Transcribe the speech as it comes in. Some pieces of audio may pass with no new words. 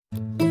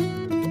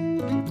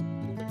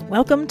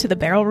Welcome to the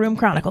Barrel Room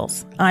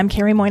Chronicles. I'm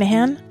Carrie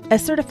Moynihan, a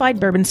certified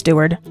bourbon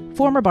steward,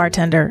 former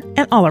bartender,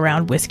 and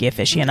all-around whiskey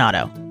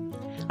aficionado.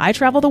 I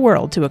travel the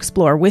world to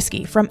explore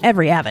whiskey from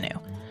every avenue.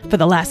 For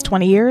the last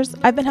 20 years,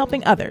 I've been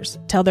helping others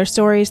tell their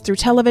stories through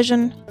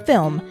television,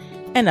 film,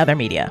 and other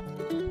media.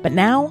 But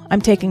now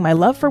I'm taking my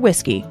love for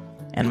whiskey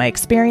and my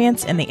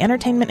experience in the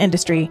entertainment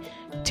industry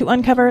to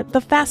uncover the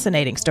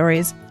fascinating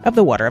stories of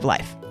the water of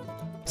life.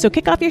 So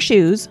kick off your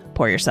shoes,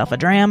 pour yourself a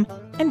dram,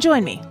 and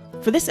join me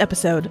for this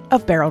episode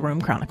of Barrel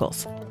Room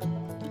Chronicles.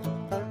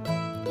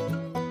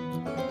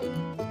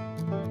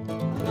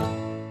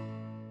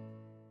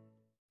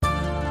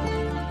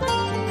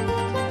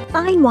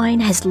 Fine wine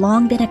has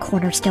long been a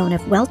cornerstone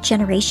of wealth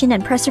generation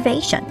and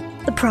preservation.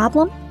 The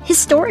problem?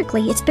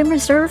 Historically, it's been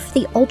reserved for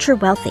the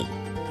ultra-wealthy.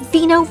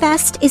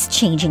 VinoVest is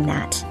changing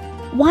that.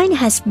 Wine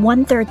has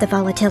one-third the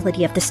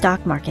volatility of the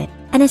stock market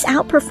and has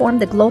outperformed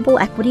the global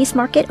equities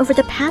market over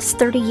the past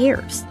 30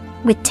 years,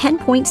 with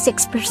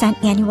 10.6%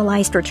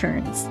 annualized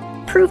returns,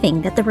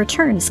 proving that the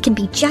returns can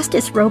be just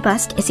as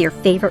robust as your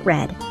favorite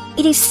red.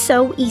 It is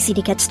so easy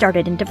to get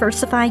started in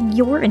diversifying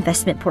your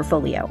investment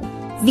portfolio.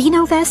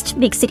 VinoVest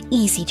makes it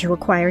easy to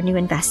acquire new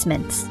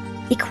investments.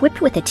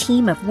 Equipped with a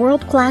team of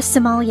world-class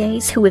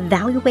sommeliers who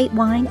evaluate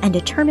wine and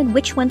determine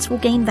which ones will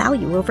gain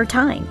value over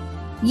time.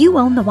 You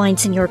own the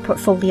wines in your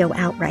portfolio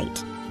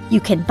outright.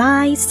 You can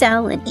buy,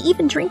 sell, and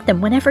even drink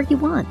them whenever you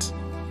want.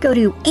 Go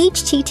to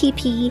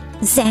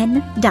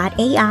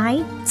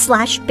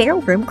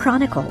http://zen.ai/Barrel Room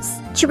Chronicles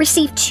to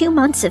receive 2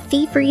 months of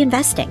fee-free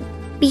investing.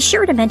 Be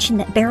sure to mention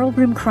that Barrel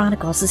Room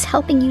Chronicles is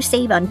helping you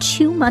save on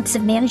 2 months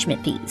of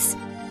management fees.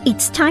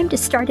 It's time to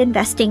start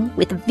investing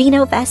with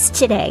VinoVest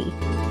today.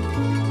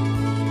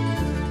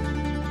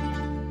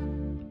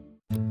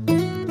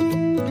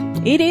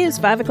 It is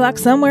 5 o'clock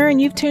somewhere,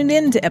 and you've tuned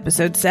in to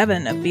episode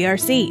 7 of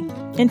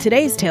BRC. In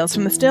today's Tales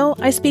from the Still,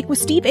 I speak with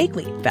Steve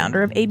Akeley,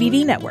 founder of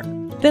ABV Network.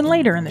 Then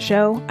later in the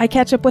show, I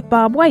catch up with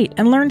Bob White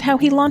and learned how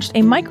he launched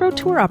a micro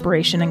tour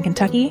operation in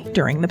Kentucky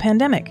during the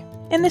pandemic.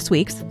 In this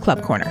week's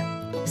Club Corner.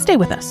 Stay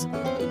with us.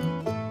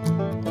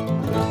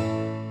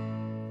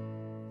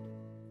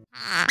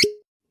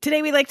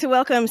 Today, we'd like to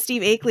welcome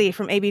Steve Akeley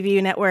from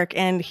ABV Network,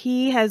 and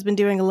he has been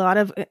doing a lot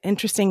of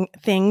interesting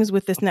things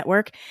with this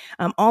network,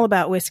 all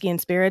about whiskey and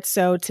spirits.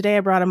 So today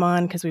I brought him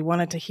on because we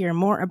wanted to hear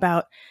more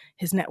about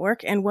his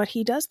network and what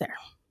he does there.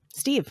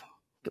 Steve,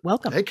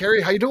 welcome. Hey,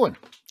 Carrie, how you doing?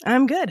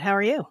 I'm good. How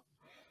are you?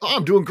 Oh,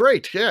 I'm doing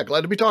great. Yeah,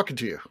 glad to be talking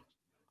to you.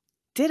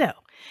 Ditto.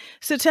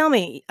 So tell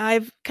me,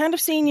 I've kind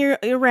of seen you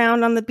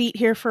around on the beat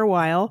here for a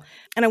while,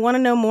 and I want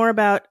to know more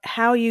about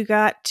how you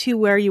got to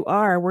where you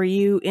are. Were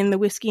you in the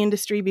whiskey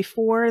industry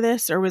before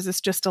this, or was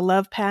this just a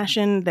love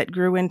passion that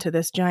grew into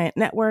this giant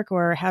network,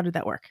 or how did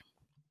that work?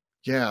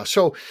 Yeah,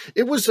 so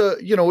it was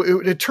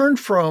it turned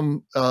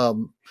from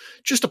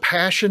just a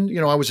passion.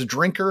 I was a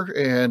drinker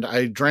and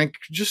I drank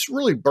just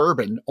really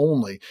bourbon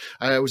only.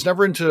 I was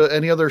never into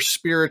any other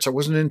spirits. I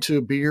wasn't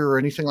into beer or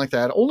anything like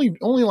that. Only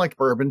like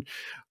bourbon.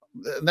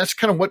 And that's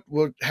kind of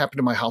what happened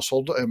in my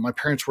household. My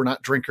parents were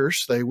not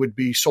drinkers. They would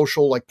be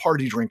social, like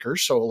party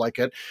drinkers. So like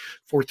at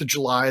 4th of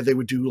July, they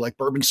would do like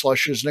bourbon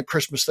slushes. And at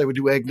Christmas, they would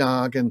do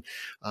eggnog. And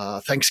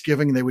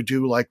Thanksgiving, they would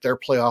do like their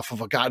play off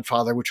of a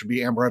Godfather, which would be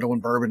amaretto and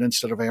bourbon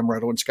instead of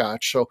amaretto and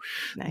scotch. So,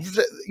 nice.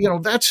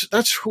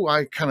 That's who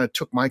I kind of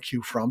took my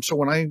cue from. So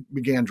when I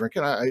began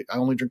drinking, I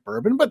only drink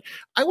bourbon. But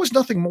I was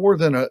nothing more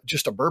than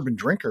just a bourbon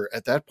drinker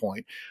at that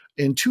point.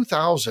 In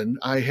 2000,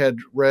 I had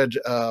read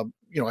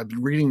I've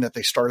been reading that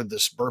they started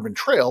this bourbon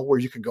trail where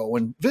you could go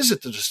and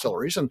visit the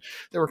distilleries, and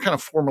they were kind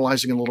of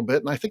formalizing it a little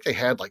bit. And I think they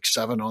had like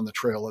 7 on the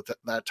trail at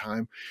that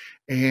time,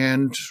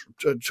 and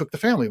took the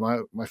family,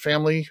 my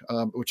family,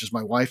 which is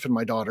my wife and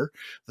my daughter,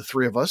 the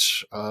 3 of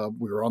us.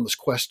 We were on this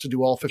quest to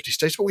do all 50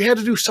 states, but we had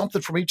to do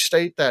something from each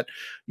state that,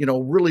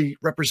 really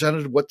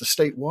represented what the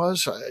state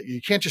was.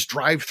 You can't just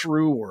drive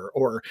through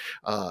or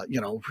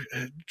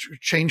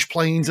change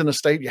planes in a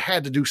state. You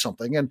had to do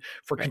something. And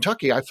for Right.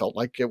 Kentucky, I felt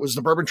like it was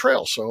the bourbon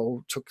trail.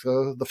 So took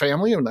the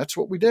family, and that's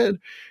what we did.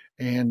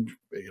 And,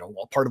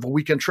 part of a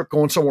weekend trip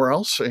going somewhere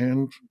else.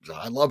 And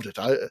I loved it.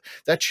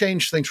 That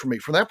changed things for me.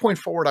 From that point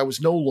forward, I was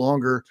no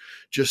longer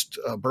just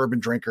a bourbon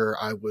drinker.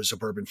 I was a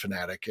bourbon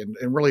fanatic,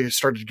 and really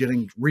started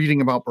reading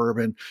about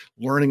bourbon,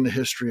 learning the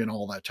history and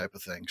all that type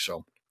of thing.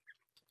 So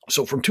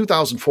from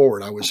 2000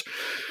 forward, I was,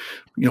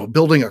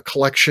 building a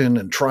collection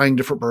and trying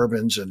different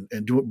bourbons and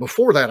doing.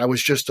 Before that, I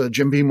was just a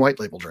Jim Beam white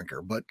label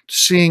drinker, but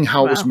seeing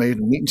how it was made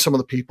and meeting some of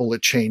the people,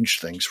 it changed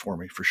things for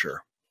me for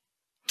sure.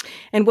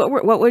 And what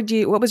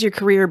was your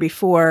career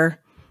before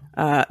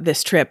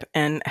this trip,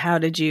 and how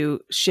did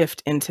you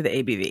shift into the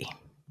ABV?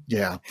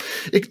 Yeah.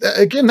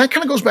 Again, that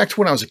kind of goes back to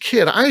when I was a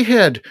kid. I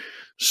had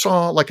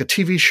saw like a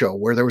TV show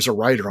where there was a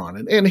writer on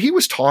it, and he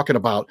was talking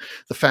about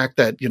the fact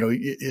that,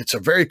 it's a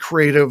very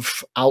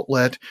creative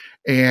outlet,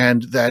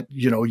 and that,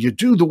 you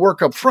do the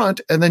work up front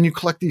and then you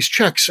collect these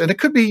checks, and it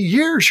could be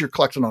years you're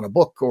collecting on a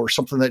book or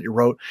something that you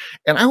wrote.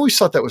 And I always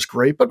thought that was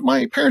great, but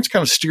my parents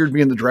kind of steered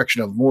me in the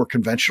direction of more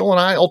conventional. And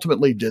I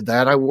ultimately did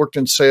that. I worked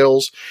in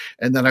sales,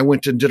 and then I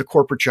went and did a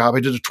corporate job.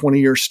 I did a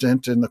 20-year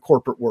stint in the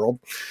corporate world.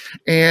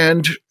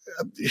 And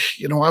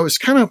I was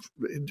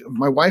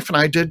my wife and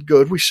I did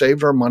good. We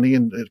saved our money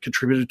and it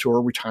contributed to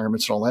our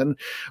retirements and all that. And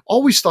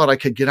always thought I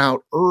could get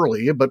out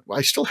early, but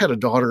I still had a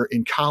daughter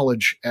in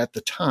college at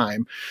the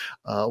time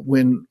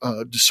when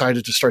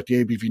decided to start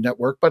the ABV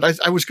network. But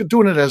I was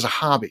doing it as a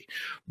hobby.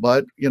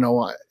 But,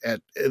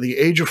 at the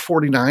age of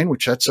 49,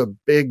 which that's a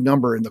big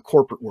number in the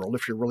corporate world,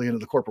 if you're really into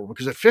the corporate world,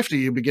 because at 50,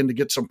 you begin to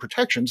get some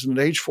protections. And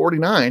at age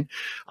 49,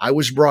 I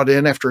was brought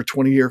in after a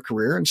 20-year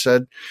career and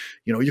said,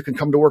 you can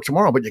come to work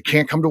tomorrow, but you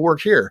can't come to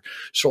work here.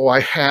 So I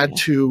had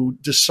to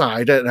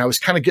decide, and I was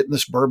kind of getting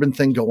this bourbon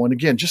thing going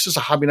again, just as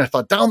a hobby. And I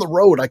thought down the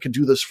road, I could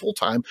do this full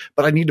time,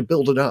 but I need to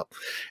build it up.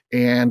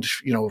 And,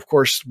 of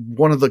course,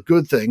 one of the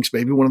good things,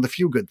 maybe one of the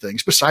few good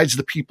things, besides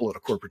the people at a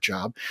corporate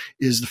job,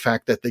 is the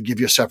fact that they give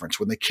you a severance.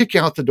 When they kick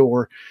you out the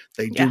door,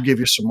 they do give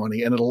you some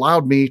money. And it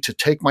allowed me to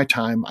take my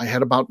time. I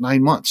had about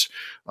 9 months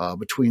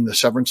between the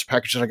severance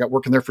package that I got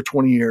working there for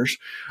 20 years.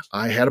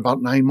 I had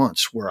about 9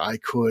 months where I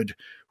could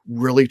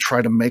really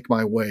try to make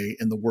my way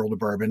in the world of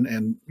bourbon.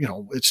 And,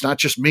 it's not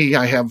just me.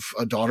 I have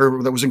a daughter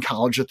that was in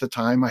college at the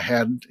time. I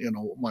had,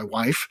 my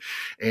wife,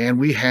 and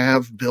we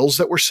have bills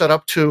that were set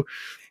up to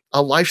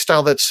a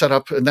lifestyle that's set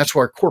up. And that's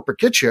where corporate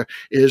gets you,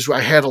 is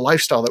I had a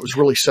lifestyle that was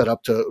really set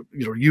up to,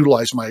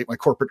 utilize my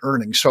corporate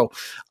earnings. So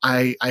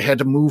I had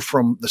to move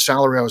from the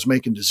salary I was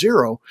making to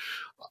zero.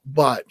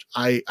 But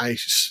I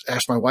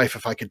asked my wife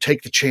if I could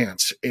take the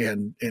chance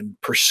and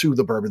pursue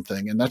the bourbon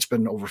thing. And that's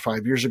been over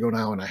 5 years ago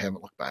now, and I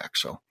haven't looked back.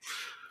 So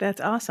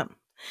that's awesome.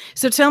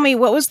 So tell me,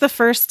 what was the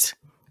first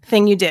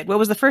thing you did? What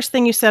was the first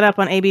thing you set up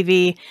on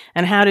ABV,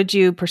 and how did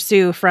you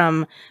pursue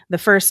from the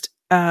first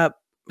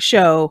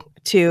show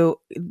to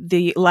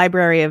the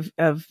library of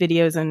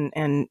videos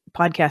and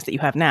podcasts that you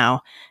have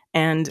now?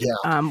 And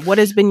what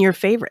has been your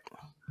favorite?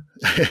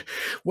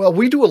 Well,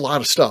 we do a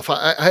lot of stuff.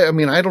 I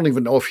mean, I don't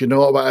even know if you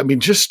know. I mean,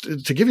 just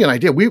to give you an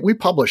idea, we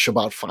publish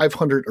about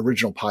 500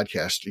 original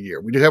podcasts a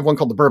year. We do have one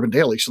called the Bourbon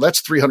Daily, so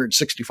that's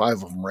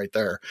 365 of them right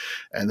there.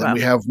 And then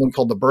we have one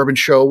called the Bourbon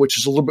Show, which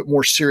is a little bit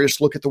more serious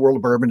look at the world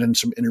of bourbon and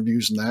some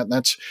interviews and that. And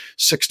that's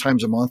 6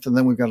 times a month. And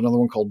then we've got another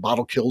one called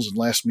Bottle Kills and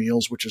Last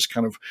Meals, which is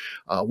kind of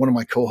one of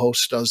my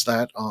co-hosts does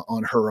that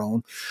on her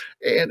own.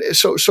 And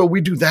so we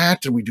do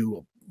that, and we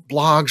do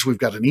blogs. We've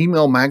got an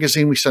email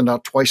magazine we send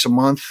out twice a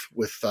month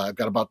with, I've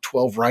got about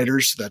 12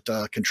 writers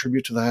that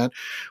contribute to that.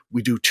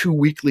 We do 2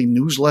 weekly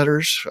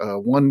newsletters,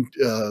 one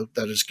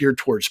that is geared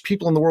towards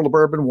people in the world of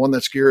bourbon, one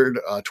that's geared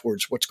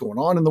towards what's going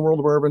on in the world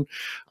of bourbon.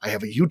 I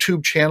have a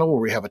YouTube channel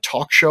where we have a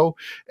talk show,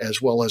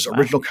 as well as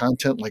original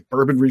content like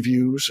bourbon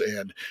reviews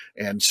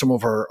and some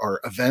of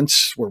our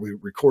events where we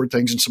record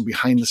things and some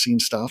behind the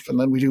scenes stuff. And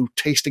then we do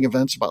tasting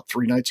events about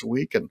 3 nights a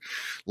week, and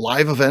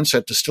live events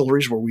at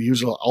distilleries where we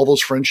use all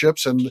those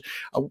friendships. And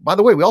by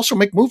the way, we also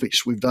make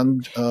movies. We've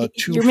done 2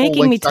 You're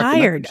making me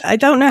tired. I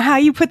don't know how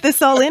you put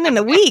this all in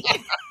a week.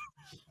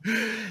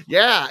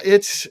 Yeah,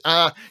 it's,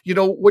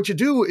 what you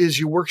do is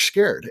you work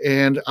scared.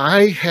 And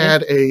I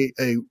had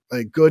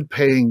a good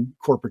paying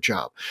corporate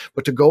job,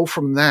 but to go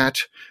from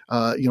that,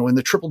 in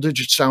the triple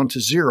digits down to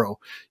zero,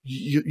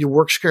 you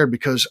work scared,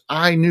 because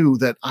I knew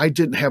that I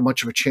didn't have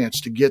much of a chance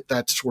to get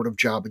that sort of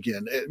job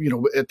again.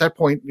 At that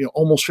point,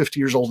 almost 50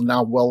 years old, and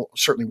now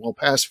certainly well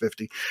past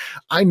 50,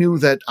 I knew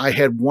that I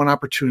had one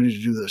opportunity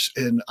to do this.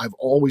 And I've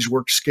always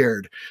worked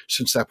scared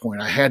since that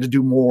point. I had to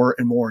do more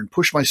and more and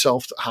push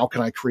myself. How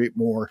can I create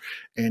more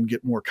and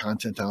get more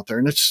content out there?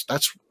 And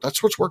that's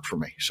what's worked for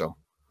me. So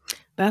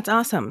that's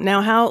awesome.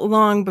 Now, how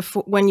long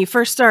before, when you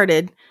first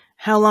started,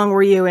 how long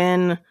were you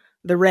in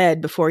the red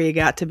before you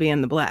got to be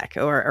in the black?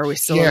 Or are we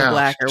still in the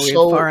black? Are we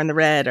far in the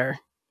red? Or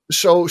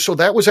So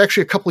that was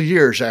actually a couple of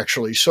years,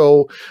 actually.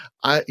 So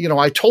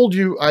I told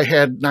you I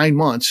had 9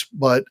 months,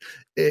 but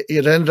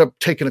it ended up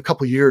taking a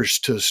couple of years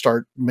to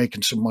start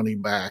making some money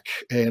back.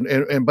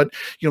 But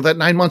that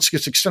 9 months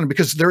gets extended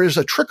because there is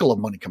a trickle of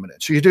money coming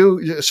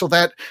in. So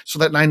that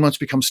 9 months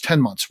becomes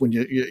 10 months when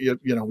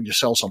you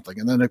sell something,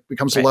 and then it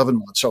becomes 11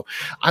 months. So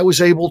I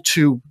was able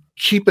to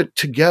keep it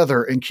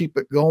together and keep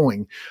it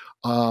going.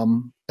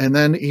 And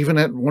then even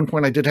at one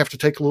point, I did have to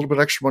take a little bit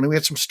extra money. We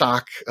had some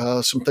stock,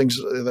 some things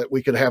that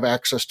we could have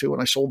access to,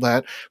 and I sold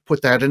that,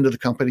 put that into the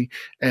company.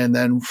 And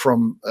then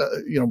from,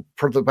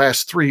 for the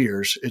past 3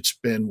 years, it's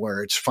been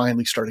where it's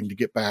finally starting to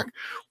get back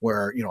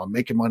where, I'm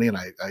making money and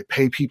I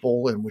pay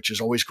people, and which is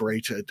always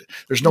great.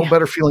 There's no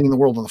better feeling in the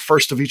world than the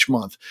first of each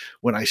month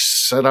when I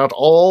set out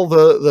all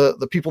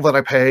the people that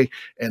I pay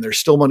and there's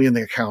still money in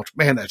the account.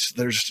 Man,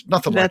 there's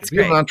nothing like it.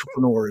 Being an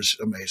entrepreneur is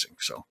amazing.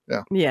 So,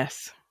 yeah.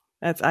 Yes.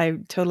 I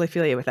totally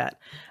feel you with that.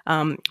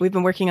 We've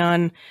been working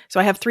on, so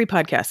I have 3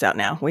 podcasts out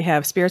now. We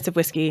have Spirits of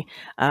Whiskey,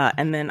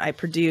 and then I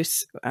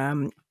produce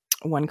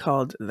one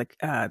called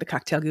the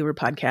Cocktail Guru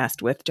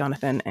podcast with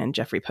Jonathan and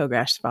Jeffrey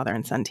Pogrash's father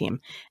and son team,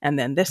 and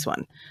then this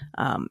one.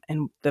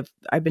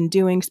 I've been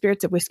doing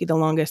Spirits of Whiskey the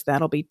longest.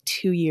 That'll be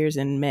 2 years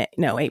in May.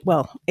 No,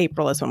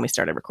 April is when we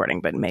started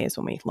recording, but May is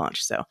when we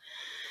launched.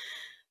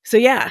 So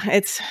yeah,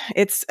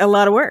 it's a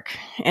lot of work,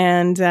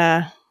 and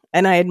I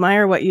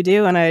admire what you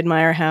do, and I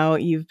admire how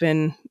you've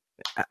been,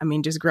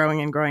 just growing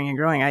and growing and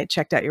growing. I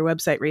checked out your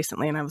website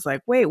recently and I was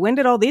like, wait, when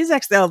did all these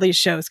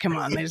shows come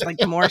on? There's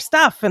like more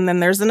stuff. And then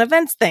there's an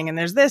events thing and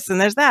there's this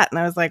and there's that. And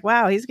I was like,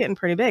 wow, he's getting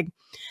pretty big.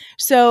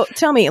 So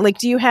tell me,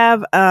 do you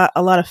have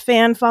a lot of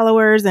fan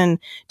followers, and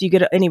do you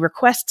get any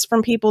requests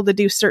from people to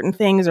do certain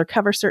things or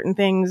cover certain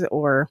things,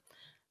 or?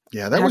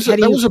 Yeah, that was a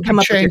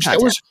big change.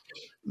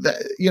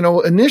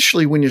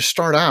 Initially when you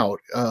start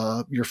out,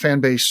 your fan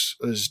base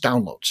is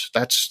downloads.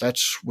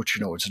 That's what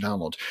it's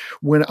downloads.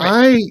 When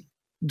I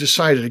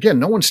decided, again,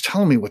 no one's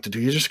telling me what to do.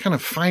 You just kind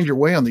of find your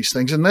way on these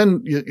things. And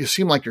then you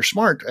seem like you're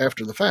smart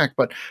after the fact,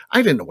 but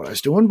I didn't know what I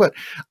was doing. But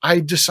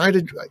I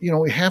decided,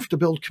 we have to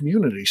build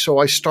community. So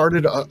I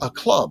started a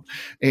club,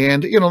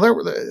 and, there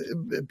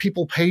were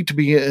people paid to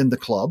be in the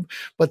club,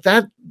 but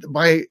that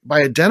by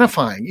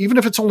identifying, even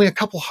if it's only a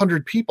couple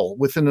hundred people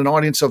within an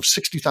audience of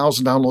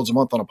 60,000 downloads a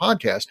month on a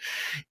podcast,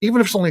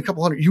 even if it's only a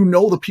couple hundred,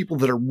 the people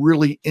that are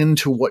really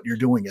into what you're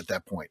doing at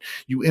that point.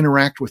 You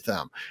interact with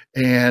them,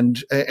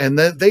 and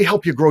then they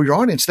help you grow your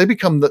audience. They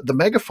become the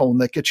megaphone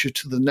that gets you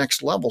to the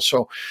next level.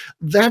 So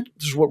that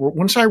is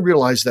once I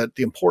realized that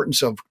the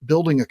importance of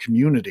building a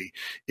community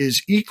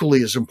is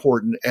equally as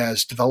important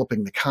as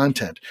developing the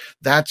content,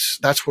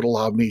 that's what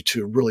allowed me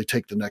to really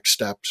take the next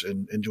steps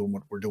in doing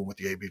what we're doing with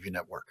the ABV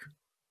network.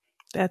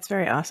 That's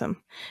very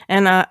awesome.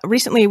 And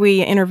recently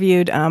we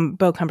interviewed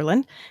Beau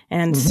Cumberland.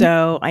 And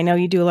so I know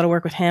you do a lot of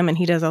work with him, and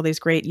he does all these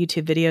great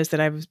YouTube videos that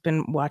I've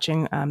been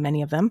watching,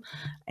 many of them.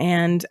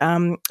 And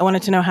I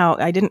wanted to know how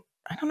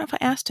I don't know if I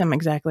asked him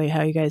exactly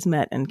how you guys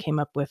met and came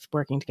up with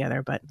working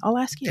together, but I'll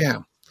ask you. Yeah.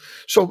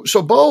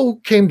 So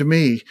Beau came to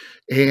me,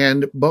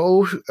 and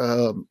Beau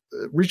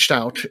reached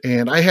out,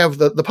 and I have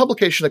the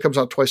publication that comes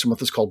out twice a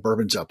month is called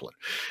Bourbon Zeppelin.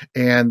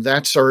 And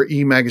that's our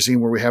e-magazine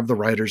where we have the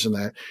writers in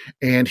that.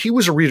 And he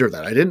was a reader of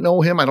that. I didn't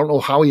know him. I don't know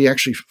how he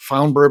actually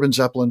found Bourbon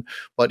Zeppelin,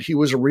 but he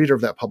was a reader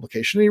of that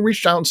publication. And he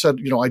reached out and said,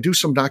 I do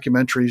some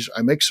documentaries,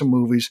 I make some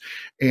movies,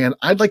 and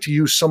I'd like to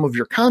use some of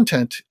your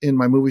content in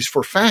my movies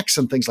for facts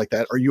and things like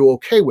that. Are you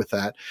okay with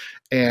that?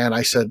 And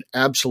I said,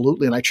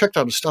 absolutely. And I checked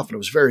out his stuff, and it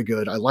was very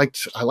good. I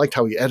liked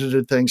how he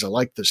edited things. I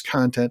liked this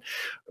content.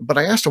 But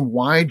I asked him,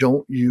 why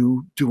don't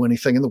you do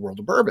anything in the world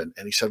of bourbon?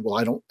 And he said, well,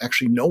 I don't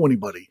actually know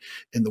anybody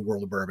in the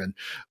world of bourbon.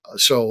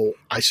 So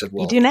I said,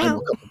 well, you do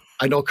now.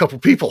 I know a couple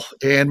people.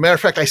 And matter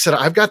of fact, I said,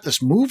 I've got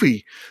this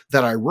movie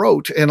that I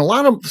wrote, and a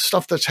lot of the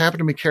stuff that's happened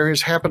to me, Carrie,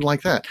 has happened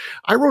like that.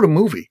 I wrote a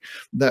movie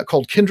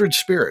called Kindred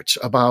Spirits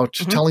about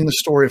telling the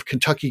story of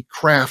Kentucky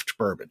craft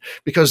bourbon,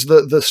 because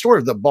the story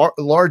of the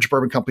large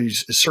bourbon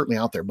companies is certainly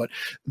out there, but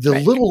the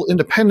little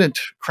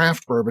independent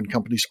craft bourbon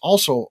companies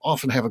also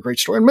often have a great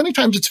story. And many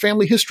times it's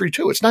family history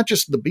too. It's not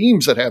just the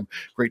Beams that have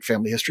great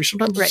family history.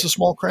 Sometimes it's the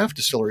small craft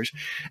distilleries.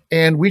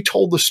 And we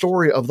told the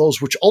story of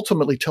those, which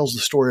ultimately tells the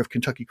story of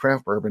Kentucky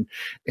craft bourbon.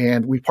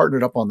 And we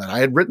partnered up on that. I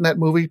had written that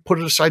movie, put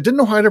it aside, didn't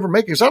know how I'd ever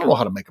make it, because I don't know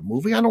how to make a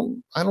movie. I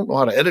don't know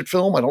how to edit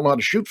film. I don't know how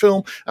to shoot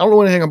film. I don't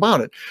know anything about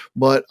it.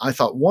 But I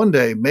thought one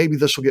day maybe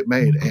this will get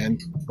made.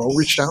 And Beau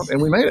reached out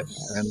and we made it.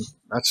 And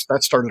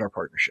that started our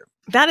partnership.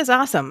 That is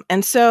awesome.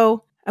 And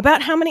so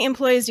about how many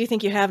employees do you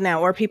think you have now,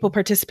 or people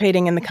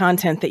participating in the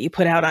content that you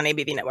put out on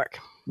ABV Network?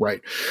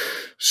 Right.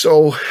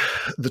 So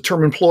the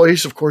term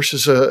employees, of course,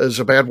 is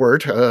a bad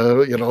word.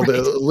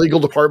 The legal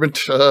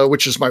department,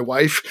 which is my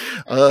wife,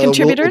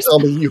 contributors, will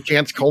tell me you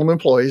can't call them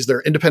employees.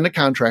 They're independent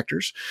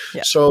contractors.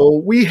 Yeah.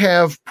 So we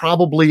have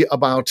probably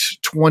about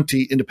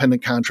 20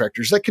 independent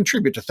contractors that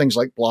contribute to things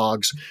like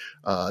blogs,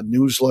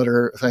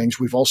 newsletter things.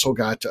 We've also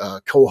got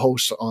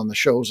co-hosts on the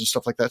shows and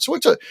stuff like that. So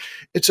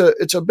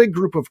it's a big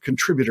group of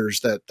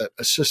contributors that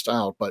assist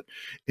out. But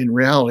in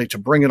reality, to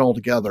bring it all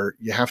together,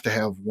 you have to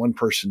have one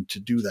person to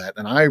do that.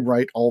 And I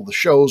write all the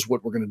shows,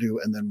 what we're going to do,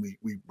 and then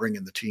we bring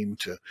in the team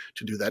to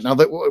do that. Now,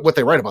 what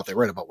they write about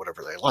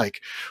whatever they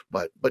like.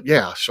 But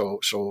yeah, so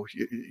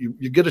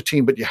you get a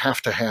team, but you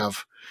got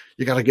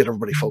to get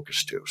everybody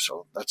focused too.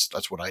 So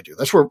that's what I do.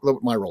 That's where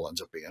my role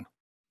ends up being.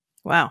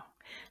 Wow.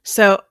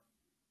 So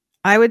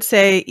I would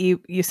say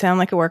you sound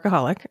like a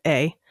workaholic,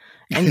 A.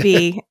 And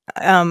B,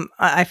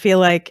 I feel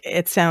like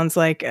it sounds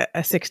like a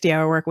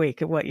 60-hour work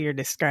week of what you're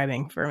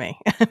describing for me.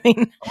 I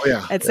mean,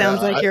 it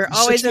sounds like you're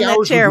always in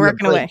that chair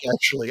working away.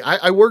 Actually,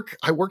 I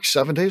work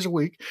 7 days a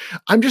week.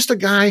 I'm just a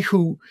guy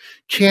who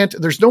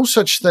there's no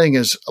such thing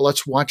as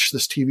let's watch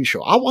this TV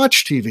show. I'll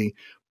watch TV,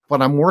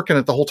 but I'm working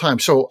it the whole time.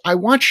 So I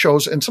watch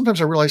shows, and sometimes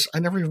I realize I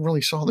never even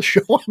really saw the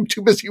show. I'm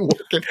too busy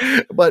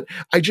working, but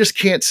I just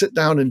can't sit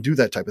down and do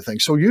that type of thing.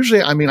 So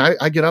usually,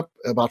 I get up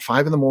about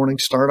 5 a.m,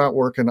 start out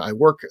working. I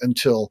work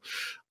until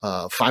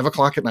 5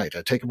 o'clock at night.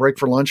 I take a break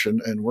for lunch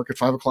and work at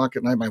 5 o'clock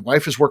at night. My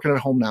wife is working at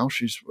home now.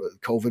 She's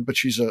COVID, but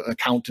she's an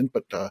accountant.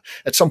 But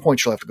at some point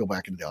she'll have to go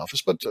back into the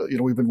office. But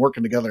we've been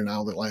working together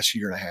now the last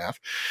year and a half,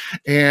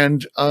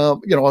 and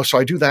so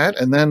I do that,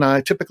 and then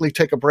I typically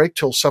take a break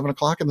till 7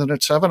 o'clock, and then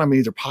at 7 I'm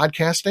either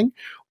podcasting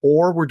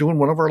or we're doing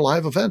one of our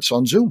live events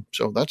on Zoom.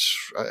 So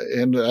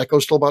and that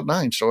goes till about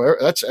 9. So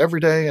that's every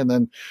day. And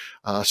then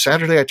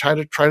Saturday I try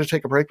to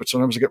take a break, but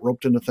sometimes I get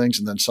roped into things.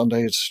 And then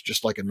Sunday it's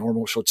just like a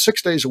normal. So it's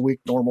 6 days a week,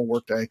 normal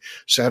work day.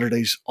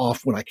 Saturdays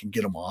off when I can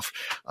get them off.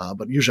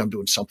 But usually I'm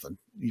doing something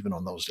even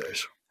on those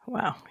days.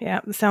 Wow.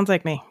 Yeah. It sounds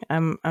like me.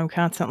 I'm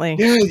constantly.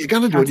 Yeah. You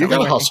got to do it. You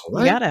got to hustle,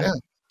 right? You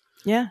gotta.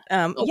 Yeah.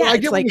 I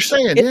get what you're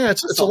saying.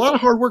 It's a lot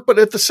of hard work, but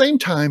at the same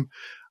time,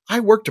 I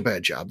worked a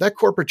bad job. That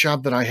corporate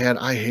job that I had,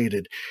 I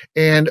hated.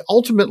 And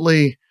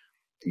ultimately,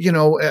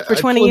 for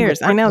 20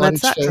 years, I know that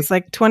sucks. It's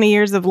like 20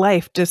 years of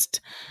life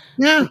just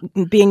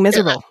being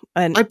miserable.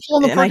 And I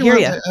pull in the parking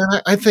lot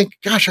and I think,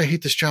 gosh, I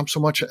hate this job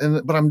so much.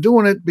 But I'm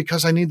doing it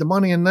because I need the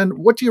money. And then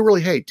what do you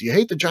really hate? Do you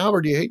hate the job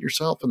or do you hate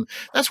yourself? And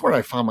that's where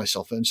I found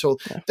myself in. So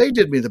they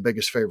did me the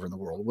biggest favor in the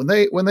world. When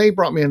they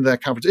brought me into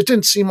that conference, it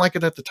didn't seem like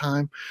it at the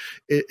time.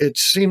 It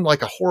seemed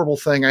like a horrible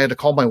thing. I had to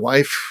call my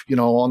wife,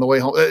 on the way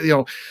home.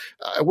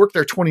 I worked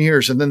there 20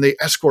 years and then they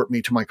escort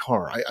me to my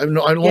car. I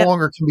no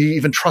longer can be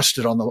even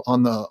trusted on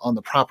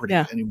the property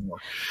anymore.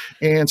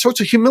 And so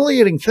it's a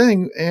humiliating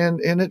thing and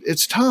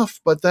it's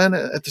tough. But then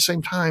at the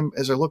same time,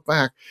 as I look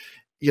back,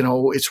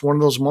 it's one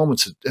of those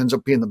moments that ends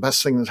up being the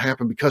best thing that's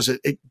happened because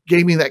it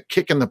gave me that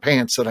kick in the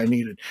pants that I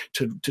needed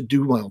to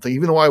do my own thing.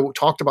 Even though I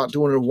talked about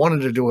doing it and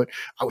wanted to do it,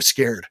 I was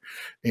scared.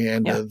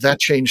 And that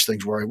changed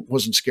things where I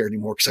wasn't scared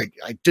anymore because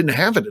I didn't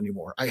have it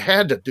anymore. I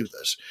had to do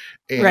this.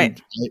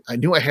 And I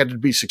knew I had to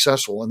be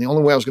successful. And the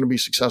only way I was going to be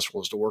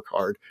successful is to work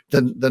hard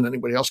than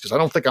anybody else because I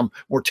don't think I'm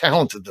more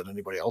talented than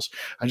anybody else.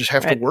 I just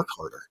have to work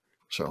harder.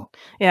 So,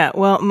 yeah,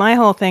 well, my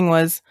whole thing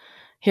was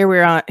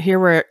we're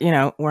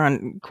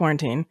on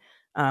quarantine.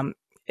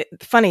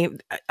 Funny,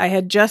 I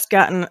had just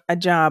gotten a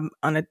job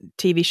on a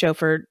TV show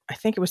I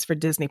think it was for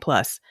Disney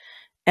Plus,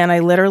 and I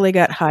literally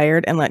got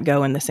hired and let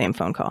go in the same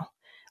phone call.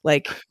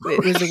 Like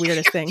it was the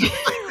weirdest thing.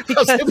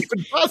 How's that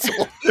even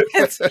possible?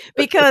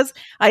 because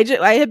I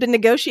had been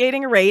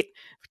negotiating a rate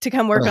to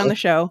come work on the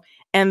show.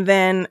 And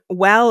then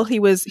while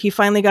he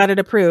finally got it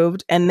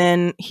approved, and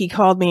then he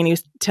called me and he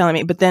was telling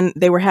me, but then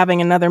they were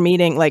having another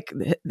meeting, like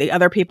the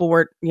other people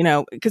were,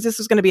 because this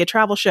was going to be a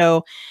travel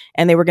show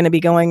and they were going to be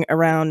going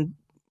around.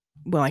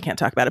 Well, I can't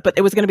talk about it, but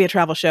it was going to be a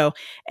travel show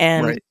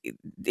and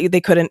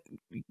they couldn't,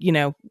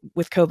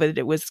 with COVID,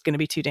 it was going to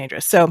be too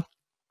dangerous. So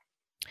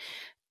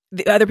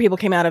the other people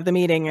came out of the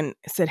meeting and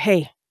said,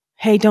 Hey,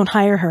 don't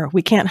hire her.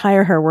 We can't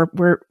hire her.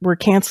 We're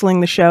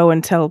canceling the show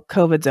until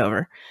COVID's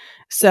over.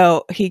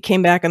 So he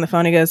came back on the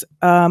phone. He goes,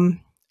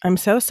 I'm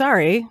so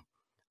sorry.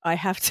 I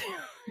have to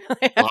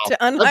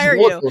unhire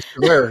you.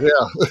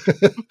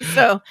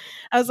 So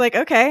I was like,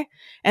 okay.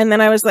 And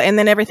then and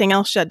then everything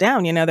else shut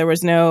down. There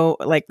was no,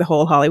 like the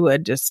whole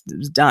Hollywood just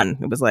was done.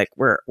 It was like,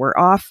 we're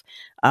off.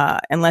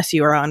 Unless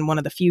you are on one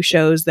of the few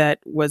shows that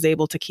was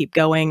able to keep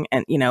going.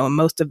 And,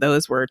 most of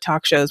those were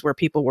talk shows where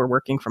people were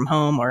working from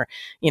home or,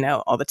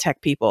 all the tech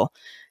people.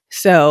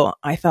 So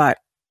I thought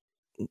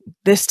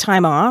this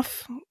time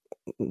off,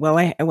 while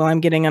I'm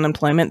getting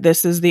unemployment,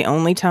 this is the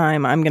only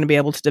time I'm going to be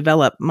able to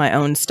develop my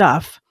own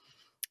stuff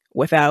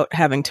without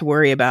having to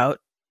worry about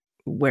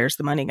where's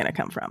the money going to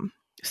come from.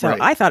 So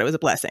I thought it was a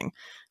blessing,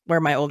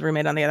 where my old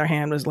roommate, on the other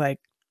hand, was like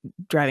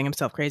driving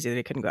himself crazy that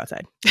he couldn't go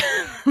outside.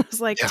 I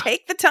was like,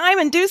 take the time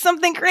and do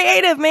something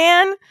creative,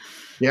 man.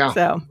 Yeah.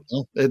 So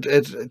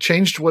it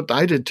changed what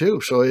I did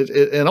too. So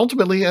it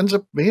ultimately ends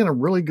up being a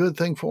really good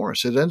thing for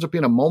us. It ends up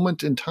being a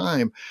moment in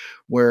time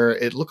where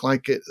it looked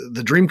like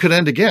the dream could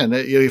end again.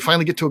 You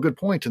finally get to a good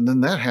point and then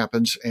that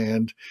happens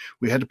and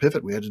we had to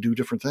pivot. We had to do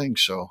different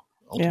things. So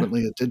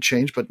ultimately it did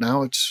change, but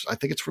now I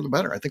think it's for the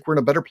better. I think we're in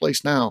a better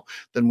place now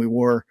than we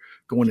were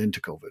going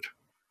into COVID.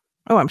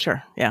 Oh, I'm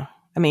sure. Yeah.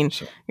 I mean,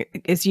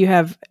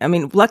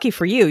 lucky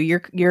for you,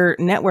 your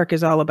network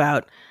is all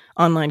about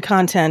online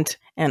content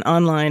and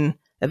online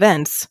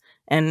events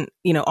and,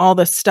 all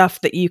the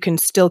stuff that you can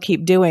still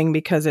keep doing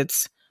because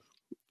it's,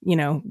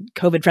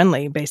 COVID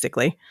friendly,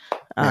 basically.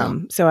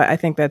 So I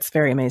think that's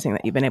very amazing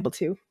that you've been able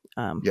to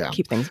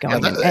keep things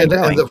going. And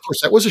of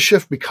course, that was a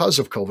shift because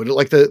of COVID.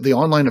 Like the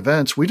online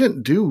events, we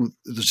didn't do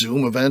the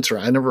Zoom events, or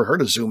I never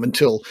heard of Zoom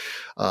until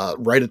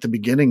right at the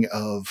beginning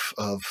of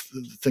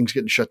things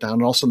getting shut down.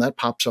 And also that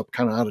pops up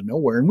kind of out of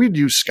nowhere. And we'd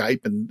use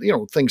Skype and,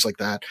 things like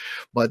that.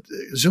 But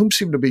Zoom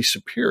seemed to be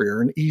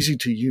superior and easy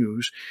to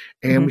use.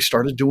 And we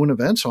started doing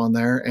events on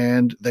there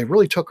and they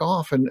really took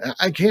off. And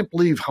I can't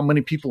believe how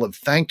many people have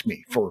thanked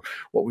me for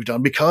what we've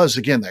done because,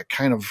 again, that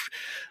kind of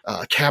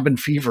cabin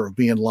fever of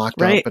being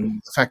locked up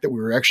and the fact that we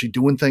were actually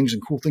doing things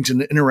and cool things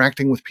and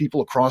interacting with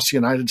people across the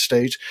United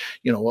States.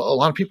 A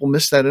lot of people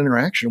miss that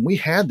interaction. We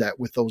had that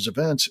with those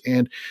events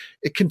and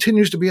it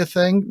continues to be a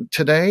thing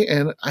today.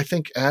 And I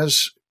think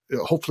as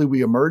hopefully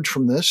we emerge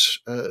from this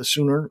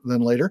sooner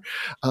than later.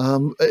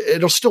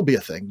 It'll still be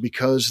a thing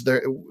because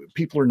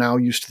people are now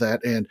used to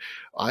that. And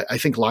I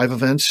think live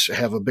events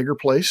have a bigger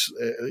place,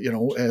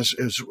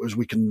 as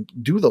we can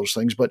do those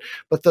things. But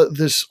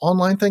this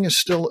online thing is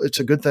still, it's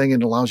a good thing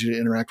and allows you to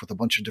interact with a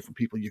bunch of different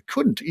people you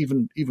couldn't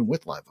even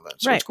with live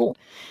events. So It's cool.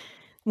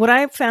 What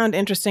I found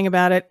interesting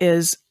about it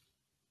is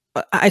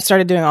I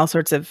started doing all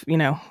sorts of,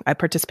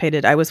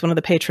 I was one of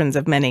the patrons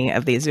of many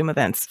of these Zoom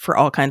events for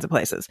all kinds of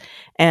places.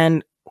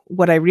 And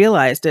what I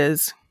realized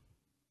is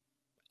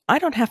I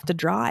don't have to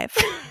drive.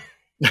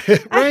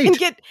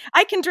 Right.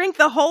 I can drink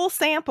the whole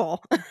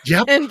sample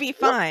Yep. and be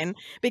fine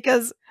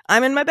because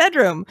I'm in my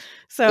bedroom.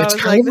 So It's I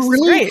was kind like, of a this is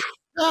relief. great.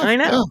 Yeah, I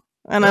know.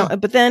 yeah.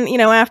 But then,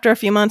 after a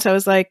few months, I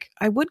was like,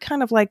 I would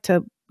kind of like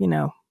to,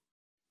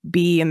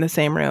 be in the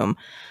same room.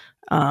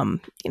 I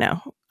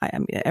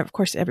mean, of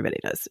course, everybody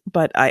does.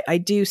 But I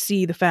do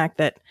see the fact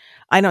that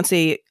I don't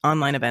see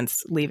online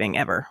events leaving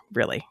ever,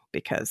 really,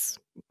 because,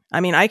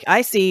 I mean,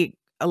 I see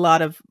a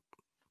lot of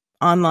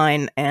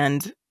online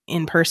and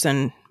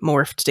in-person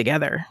morphed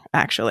together,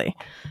 actually,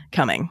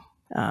 coming.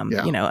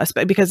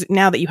 Because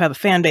now that you have a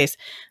fan base,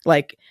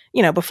 like,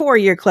 before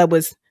your club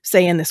was,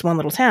 say, in this one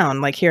little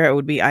town, like here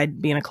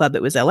I'd be in a club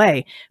that was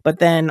LA, but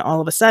then all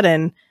of a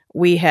sudden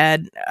we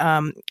had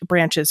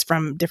branches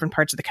from different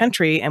parts of the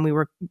country and we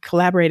were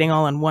collaborating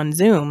all on one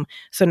Zoom.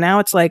 So now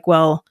it's like,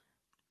 well,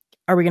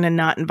 are we going to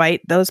not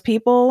invite those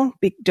people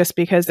just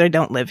because they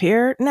don't live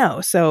here?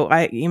 No. So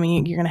you're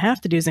going to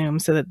have to do Zoom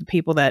so that the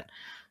people that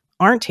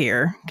aren't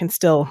here can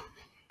still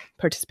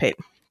participate.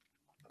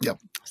 Yep.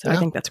 So I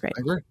think that's great.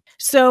 I agree.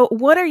 So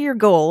what are your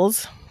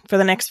goals for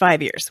the next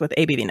 5 years with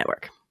ABV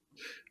Network?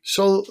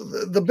 So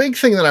the big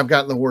thing that I've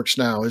got in the works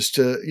now is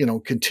to,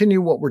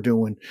 continue what we're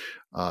doing,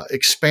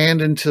 expand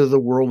into the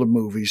world of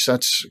movies.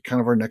 That's kind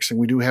of our next thing.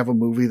 We do have a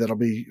movie that'll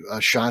be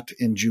shot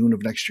in June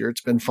of next year.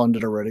 It's been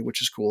funded already, which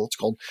is cool. It's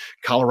called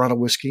Colorado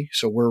Whiskey.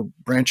 So we're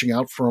branching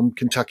out from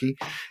Kentucky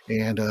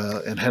and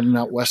heading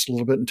out west a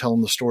little bit and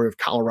telling the story of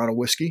Colorado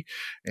whiskey.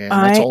 And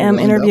I am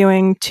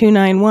interviewing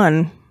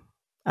 291.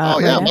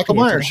 Michael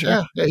Myers.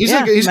 Yeah. He's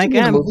going to be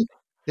in the movie.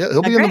 Yeah,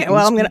 he'll be in the movie.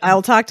 Well,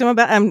 I'll talk to him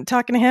I'm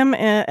talking to him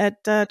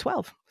at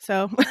 12.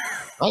 So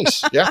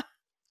nice.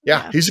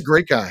 Yeah. He's a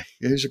great guy.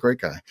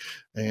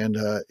 And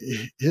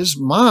his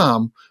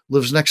mom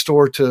lives next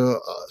door to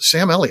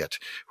Sam Elliott,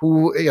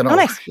 who,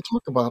 nice. You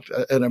talk about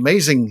an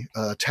amazing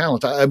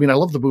talent. I mean, I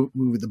love the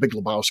movie The Big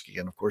Lebowski,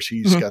 and of course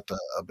he's got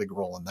a big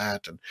role in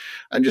that. And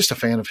I'm just a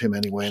fan of him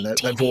anyway, and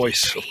that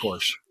voice, of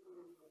course.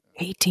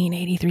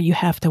 1883. You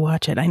have to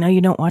watch it. I know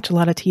you don't watch a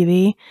lot of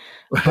TV,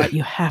 but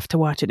you have to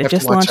watch it. It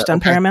just launched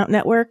on Paramount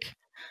Network.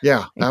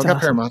 Yeah, I've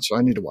got Paramount, so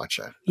I need to watch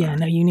that. Yeah,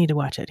 no, you need to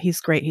watch it. He's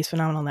great. He's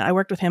phenomenal. I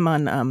worked with him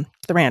on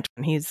The Ranch,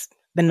 and he's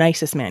the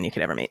nicest man you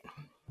could ever meet.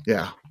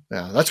 Yeah,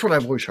 that's what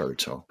I've always heard.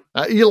 So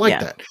you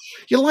like that.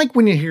 You like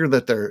when you hear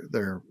that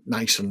they're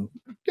nice and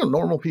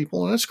normal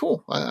people, and that's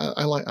cool.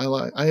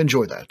 I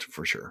enjoy that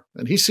for sure.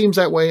 And he seems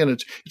that way, and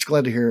it's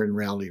glad to hear in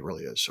reality it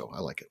really is. So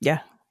I like it. Yeah.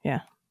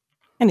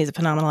 And he's a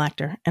phenomenal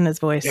actor, and his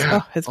voice.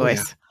 Yeah. Oh, his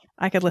voice. Yeah.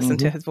 I could listen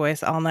to his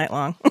voice all night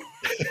long.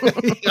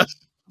 Yes.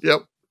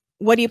 Yep.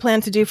 What do you plan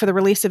to do for the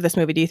release of this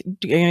movie? Are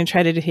you going to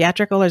try to do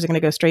theatrical, or is it going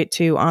to go straight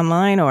to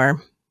online,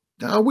 or?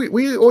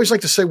 We always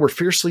like to say we're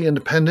fiercely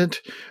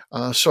independent.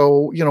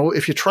 So,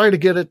 if you try to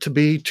get it to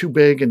be too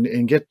big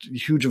and get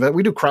huge event,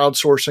 we do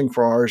crowdsourcing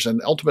for ours.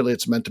 And ultimately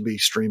it's meant to be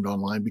streamed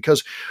online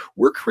because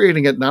we're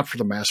creating it not for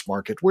the mass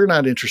market. We're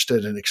not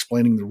interested in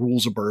explaining the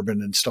rules of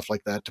bourbon and stuff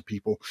like that to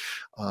people.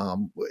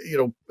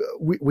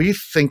 We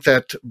think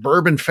that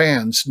bourbon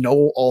fans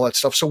know all that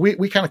stuff. So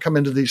we kind of come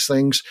into these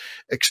things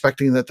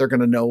expecting that they're going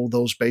to know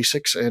those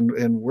basics.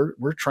 And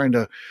we're trying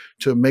to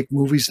make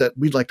movies that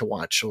we'd like to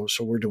watch.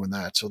 So we're doing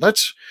that. So that's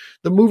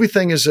the movie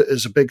thing is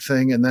a big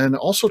thing. And then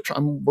also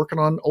I'm working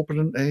on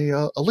opening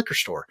a liquor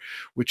store,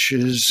 which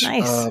is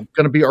going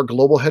to be our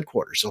global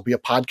headquarters. There'll be a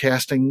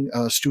podcasting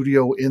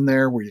studio in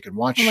there where you can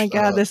watch. Oh my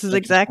God, this is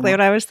exactly what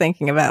I was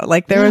thinking about.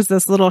 Like there was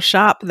this little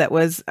shop that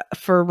was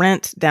for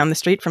rent down the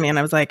street from me. And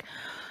I was like,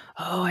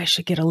 oh, I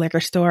should get a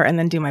liquor store and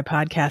then do my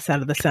podcast out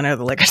of the center of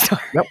the liquor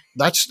store. Yep,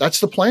 that's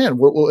the plan.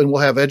 We'll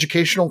have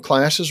educational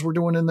classes we're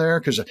doing in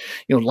there because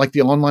like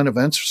the online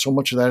events, so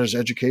much of that is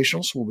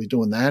educational. So we'll be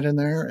doing that in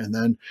there, and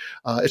then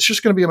it's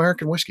just going to be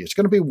American whiskey. It's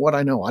going to be what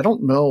I know. I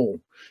don't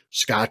know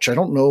Scotch. I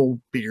don't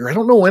know beer. I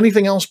don't know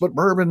anything else but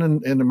bourbon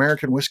and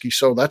American whiskey.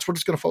 So that's what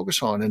it's going to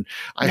focus on. And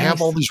I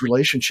have all these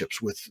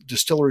relationships with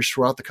distilleries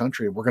throughout the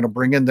country. We're going to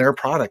bring in their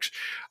products,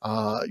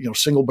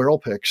 single barrel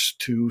picks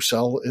to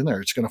sell in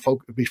there. It's going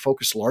to be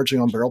focused largely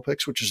on barrel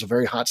picks, which is a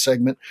very hot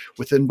segment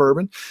within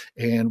bourbon.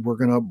 And we're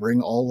going to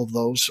bring all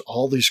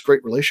these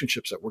great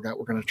relationships that we're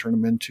going to turn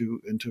them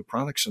into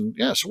products. And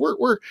so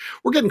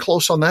we're getting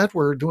close on that.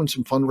 We're doing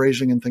some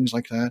fundraising and things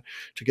like that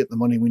to get the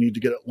money we need to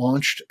get it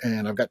launched.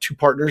 And I've got two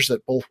partners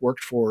that both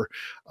worked for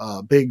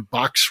a big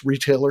box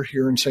retailer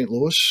here in St.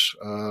 Louis.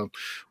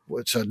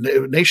 It's a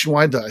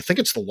nationwide. I think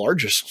it's the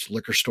largest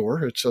liquor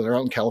store. They're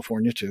out in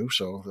California too.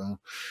 So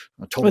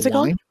Total What's it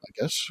Wine, called?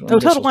 I guess.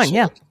 Total Wine.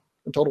 Yeah.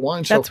 and Total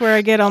Wine. That's where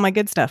I get all my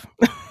good stuff.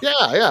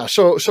 Yeah.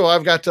 So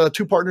I've got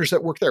two partners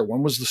that work there.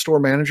 One was the store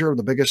manager of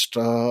the biggest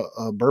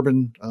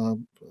bourbon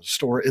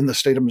store in the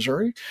state of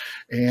Missouri,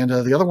 and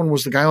the other one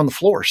was the guy on the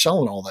floor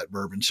selling all that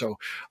bourbon. So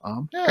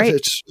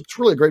it's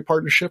really a great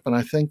partnership, and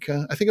I think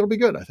it'll be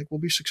good. I think we'll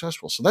be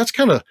successful. So that's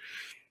kind of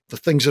the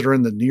things that are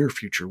in the near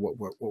future. What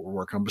we're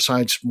working on,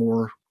 besides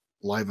more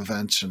live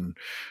events, and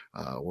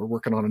we're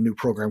working on a new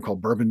program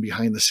called Bourbon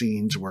Behind the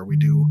Scenes, where we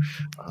do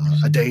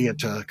a day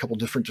at a couple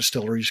different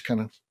distilleries, kind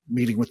of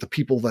meeting with the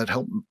people that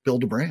help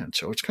build a brand.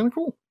 So it's kind of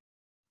cool.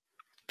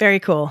 Very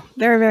cool.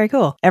 Very, very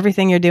cool.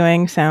 Everything you're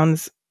doing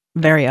sounds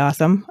very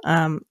awesome.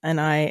 And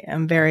I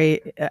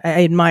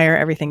admire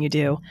everything you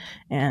do.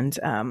 And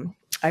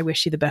I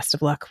wish you the best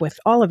of luck with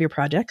all of your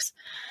projects.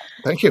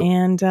 Thank you.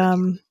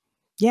 And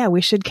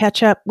we should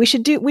catch up. We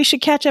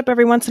should catch up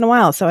every once in a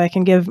while so I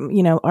can give,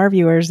 our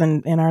viewers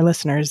and our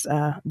listeners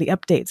the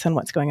updates on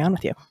what's going on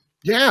with you.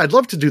 Yeah, I'd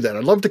love to do that.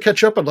 I'd love to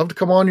catch up. I'd love to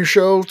come on your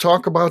show,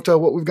 talk about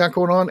what we've got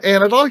going on.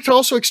 And I'd like to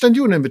also extend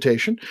you an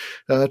invitation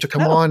to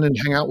come on and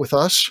hang out with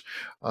us.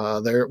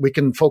 There we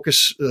can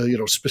focus,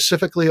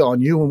 specifically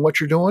on you and what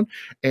you're doing.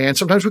 And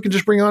sometimes we can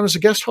just bring you on as a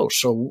guest host.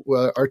 So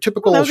our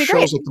typical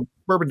shows like the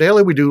Bourbon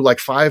Daily, we do like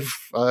 5.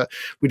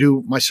 We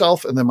do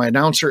myself and then my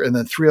announcer and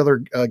then 3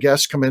 other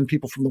guests come in,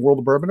 people from the world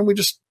of bourbon, and we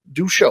just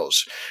do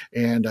shows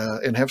and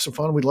have some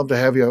fun. We'd love to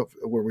have you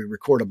where we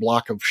record a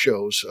block of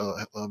shows.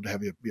 I'd love to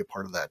have you be a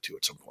part of that too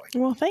at some point.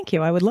 Well, thank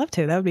you. I would love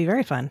to. That would be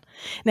very fun.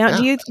 Now,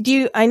 do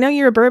you? I know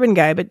you're a bourbon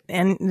guy,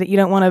 and that you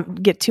don't want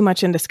to get too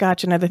much into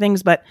Scotch and other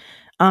things, but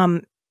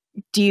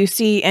do you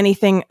see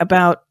anything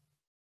about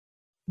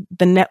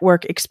the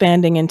network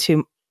expanding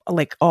into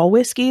like all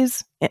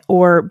whiskeys,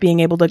 or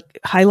being able to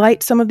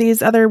highlight some of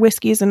these other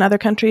whiskeys in other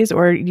countries,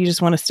 or you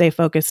just want to stay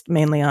focused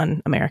mainly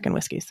on American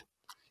whiskeys?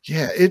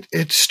 Yeah,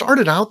 it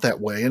started out that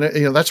way,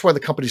 and that's why the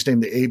company's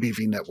named the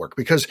ABV Network,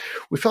 because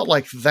we felt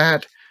like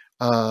that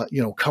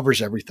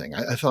covers everything.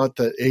 I thought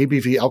that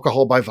ABV,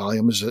 alcohol by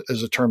volume, is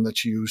a term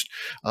that's used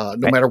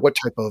no matter what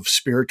type of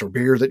spirit or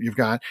beer that you've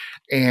got.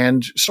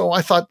 And so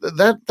I thought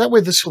that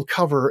way this will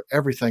cover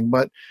everything.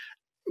 But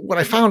what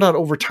I found out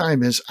over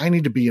time is I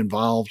need to be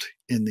involved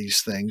in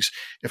these things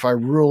if I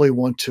really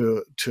want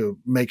to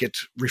make it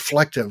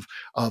reflective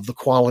of the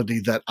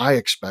quality that I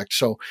expect.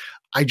 So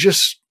I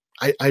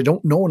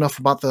don't know enough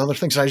about the other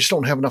things. I just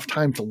don't have enough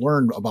time to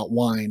learn about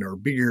wine or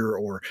beer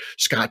or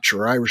Scotch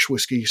or Irish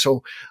whiskey.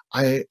 So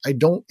I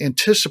don't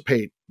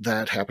anticipate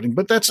that happening.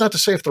 But that's not to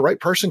say if the right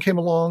person came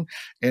along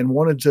and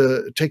wanted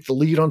to take the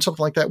lead on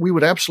something like that, we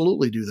would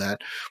absolutely do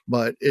that.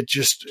 But it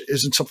just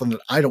isn't something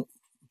that I don't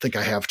think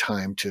I have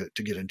time to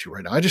get into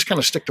right now. I just kind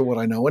of stick to what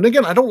I know. And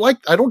again, I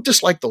don't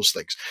dislike those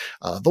things.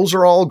 Those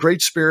are all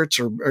great spirits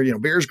or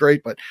beer is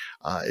great, but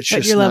it's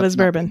just your love is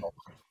bourbon.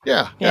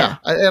 Yeah.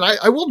 And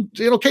I will,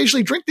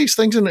 occasionally drink these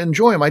things and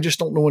enjoy them. I just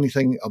don't know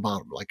anything about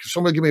them. Like if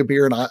somebody give me a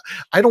beer and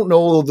I don't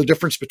know the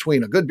difference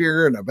between a good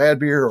beer and a bad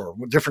beer or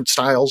different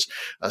styles.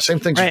 Same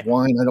things with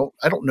wine.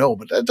 I don't know,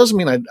 but that doesn't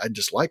mean I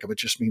dislike them. It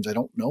just means I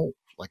don't know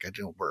like I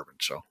do bourbon.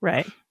 So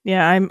right.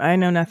 Yeah. I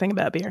know nothing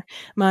about beer.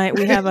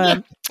 We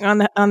have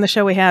on the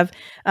show, we have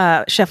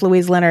Chef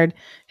Louise Leonard,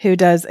 who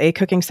does a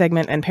cooking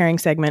segment and pairing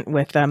segment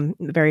with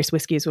various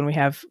whiskeys when we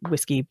have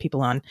whiskey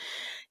people on.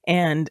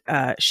 And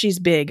she's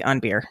big on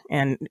beer.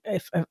 And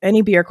if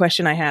any beer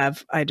question I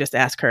have, I just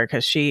ask her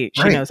because she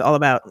knows all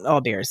about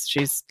all beers.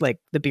 She's like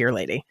the beer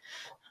lady.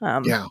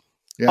 Yeah.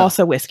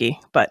 Also whiskey,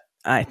 but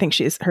I think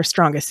her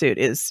strongest suit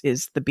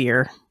is the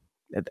beer.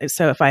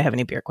 So if I have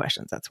any beer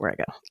questions, that's where I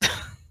go.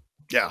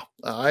 Yeah,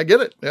 I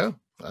get it. Yeah,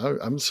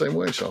 I'm the same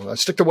way. So I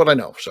stick to what I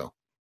know. So.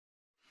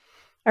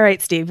 All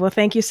right, Steve. Well,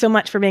 thank you so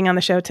much for being on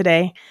the show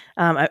today.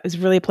 It was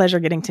really a pleasure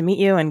getting to meet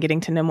you and getting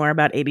to know more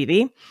about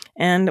ABV.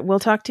 And we'll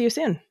talk to you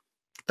soon.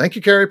 Thank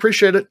you, Carrie.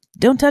 Appreciate it.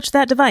 Don't touch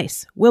that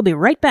device. We'll be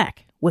right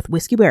back with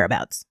Whiskey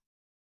Whereabouts.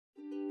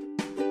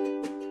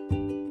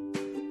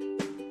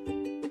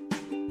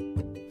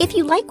 If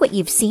you like what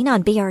you've seen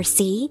on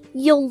BRC,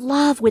 you'll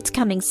love what's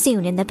coming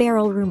soon in the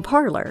Barrel Room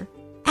Parlor.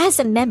 As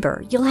a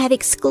member, you'll have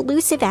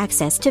exclusive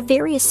access to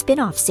various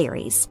spin-off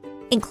series,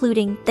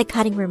 including The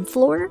Cutting Room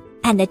Floor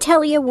and the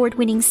Telly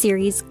Award-winning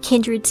series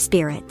Kindred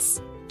Spirits.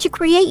 To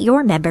create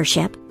your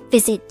membership,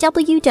 visit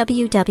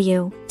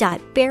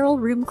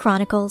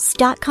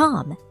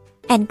www.barrelroomchronicles.com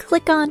and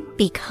click on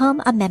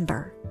Become a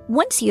Member.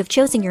 Once you have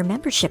chosen your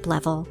membership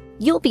level,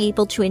 you'll be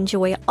able to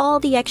enjoy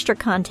all the extra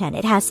content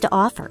it has to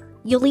offer.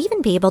 You'll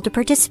even be able to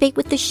participate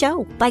with the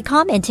show by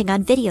commenting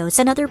on videos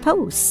and other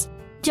posts.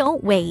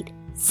 Don't wait.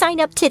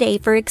 Sign up today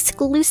for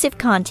exclusive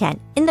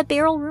content in the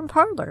Barrel Room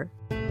Parlor.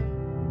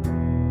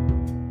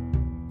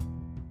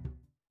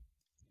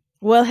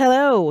 Well,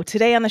 hello.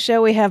 Today on the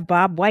show, we have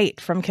Bob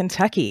White from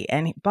Kentucky,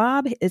 and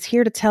Bob is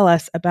here to tell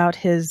us about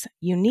his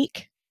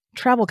unique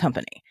travel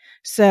company.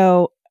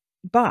 So,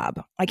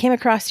 Bob, I came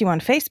across you on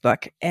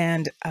Facebook,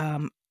 and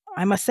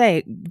I must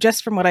say,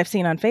 just from what I've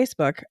seen on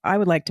Facebook, I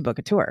would like to book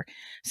a tour.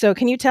 So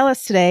can you tell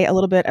us today a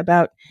little bit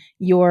about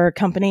your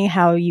company,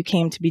 how you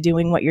came to be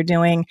doing what you're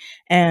doing,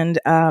 and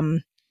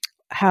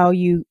how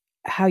you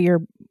how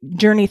your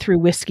journey through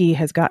whiskey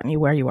has gotten you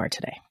where you are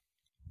today.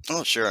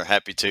 Oh, sure.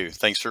 Happy to.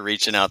 Thanks for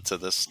reaching out to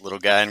this little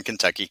guy in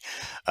Kentucky.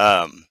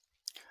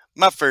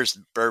 My first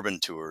bourbon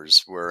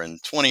tours were in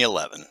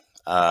 2011.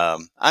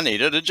 I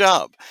needed a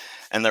job,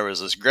 and there was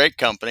this great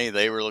company.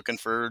 They were looking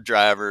for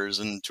drivers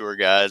and tour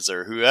guides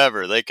or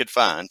whoever they could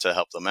find to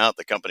help them out.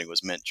 The company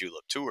was Mint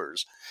Julep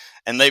Tours,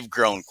 and they've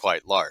grown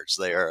quite large.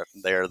 They are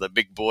the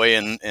big boy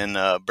in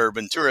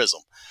bourbon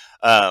tourism.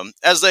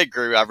 As they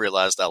grew, I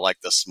realized I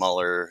like the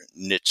smaller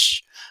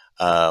niche,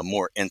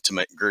 more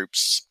intimate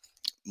groups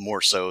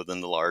more so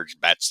than the large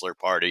bachelor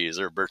parties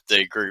or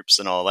birthday groups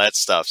and all that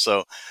stuff.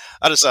 So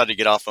I decided to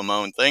get off on my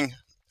own thing.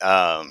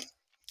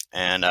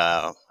 And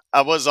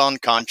I was on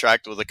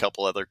contract with a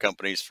couple other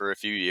companies for a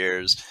few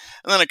years.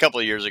 And then a couple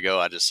of years ago,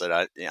 I just said,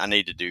 I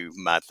need to do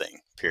my thing,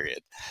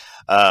 period.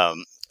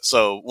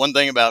 So one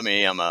thing about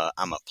me, I'm a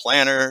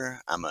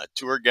planner. I'm a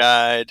tour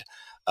guide.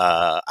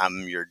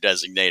 I'm your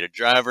designated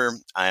driver.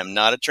 I am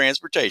not a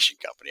transportation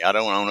company. I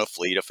don't own a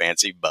fleet of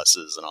fancy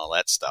buses and all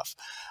that stuff.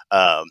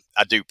 I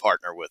do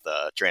partner with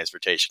a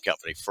transportation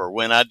company for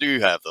when I do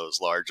have those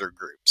larger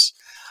groups.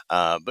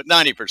 But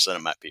 90%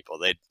 of my people,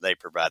 they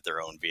provide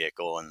their own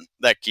vehicle, and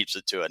that keeps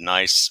it to a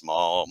nice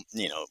small,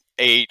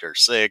 8 or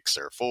 6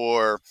 or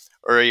 4,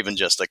 or even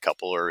just a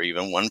couple or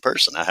even one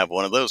person. I have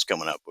one of those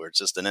coming up where it's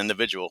just an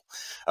individual,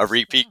 a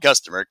repeat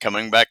customer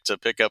coming back to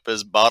pick up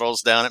his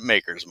bottles down at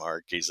Maker's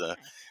Mark. He's a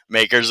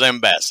Maker's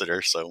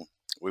ambassador, so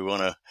we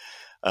want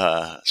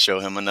to show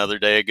him another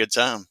day a good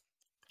time.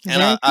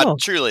 And I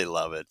truly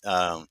love it.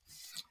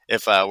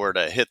 If I were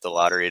to hit the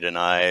lottery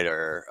tonight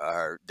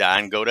or die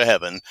and go to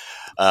heaven,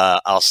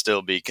 I'll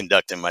still be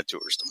conducting my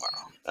tours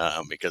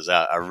tomorrow because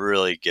I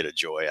really get a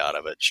joy out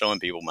of it, showing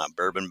people my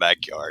bourbon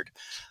backyard.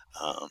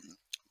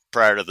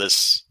 Prior to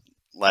this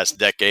last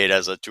decade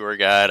as a tour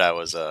guide, I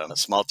was a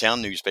small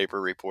town newspaper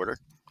reporter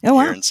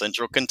here in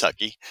central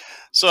Kentucky.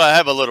 So I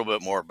have a little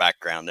bit more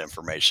background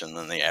information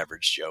than the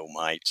average Joe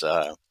might.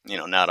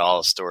 Not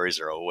all stories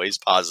are always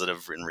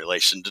positive in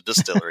relation to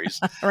distilleries.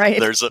 Right.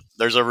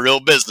 There's a real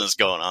business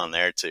going on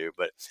there too.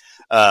 But,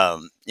 I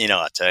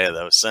tell you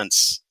though,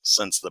 since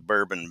the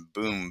bourbon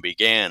boom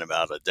began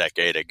about a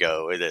decade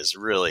ago, it has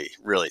really,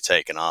 really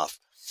taken off.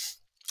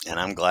 And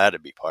I'm glad to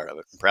be part of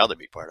it. I'm proud to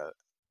be part of it.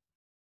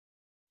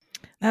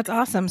 That's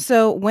awesome.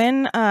 So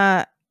when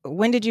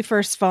did you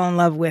first fall in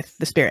love with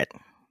the spirit?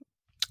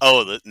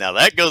 Oh, now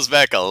that goes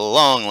back a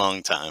long,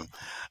 long time.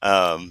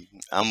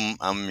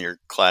 I'm your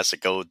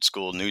classic old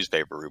school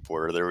newspaper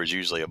reporter. There was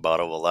usually a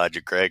bottle of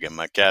Elijah Craig in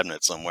my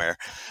cabinet somewhere,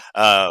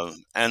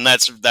 and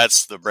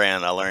that's the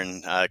brand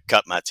I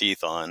cut my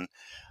teeth on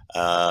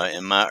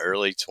in my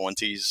early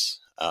 20s.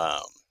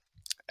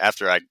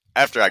 After I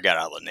got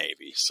out of the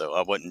Navy, so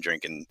I wasn't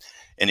drinking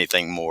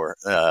anything more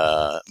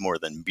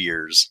than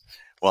beers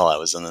while I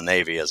was in the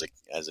Navy as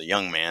a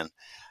young man.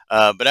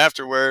 But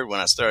afterward,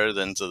 when I started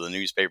into the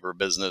newspaper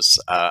business,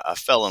 I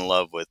fell in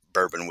love with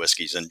bourbon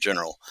whiskeys in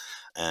general.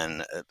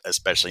 And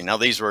especially now,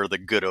 these were the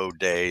good old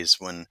days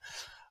when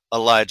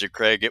Elijah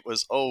Craig, it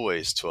was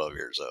always 12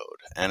 years old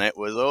and it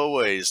was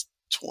always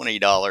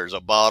 $20 a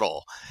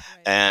bottle.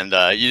 Right. And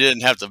you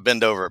didn't have to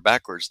bend over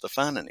backwards to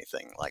find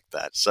anything like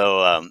that.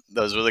 So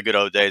those were the good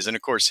old days. And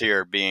of course,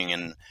 here being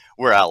in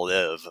where I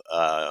live,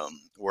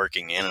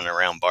 working in and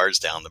around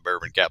Bardstown, the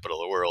bourbon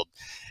capital of the world,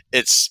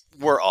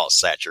 we're all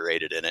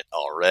saturated in it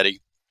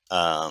already.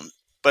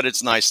 But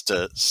it's nice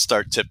to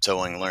start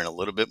tiptoeing, learn a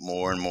little bit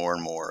more and more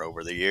and more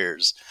over the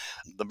years.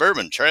 The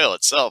Bourbon Trail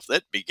itself,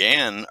 that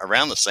began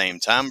around the same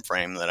time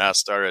frame that I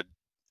started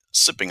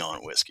sipping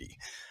on whiskey.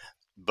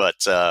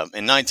 But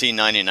in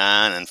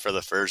 1999 and for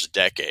the first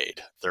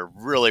decade, there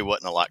really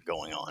wasn't a lot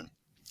going on.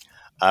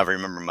 I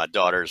remember my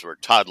daughters were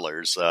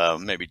toddlers,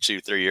 maybe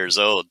 2-3 years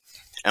old,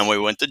 and we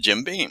went to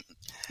Jim Beam.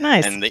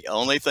 Nice. And the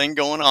only thing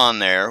going on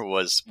there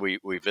was we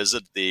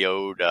visited the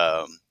old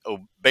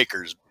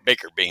Baker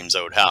Beam's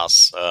old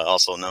house,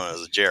 also known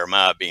as the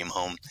Jeremiah Beam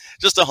home,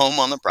 just a home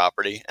on the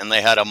property. And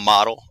they had a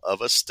model of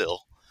a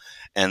still,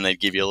 and they'd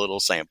give you a little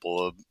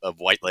sample of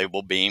white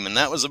label Beam, and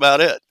that was about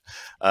it.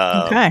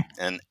 Okay.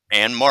 And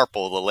Ann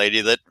Marple, the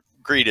lady that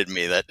greeted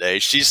me that day,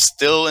 she's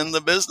still in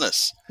the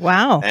business.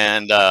 Wow.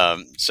 And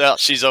so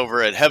she's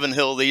over at Heaven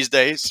Hill these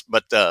days,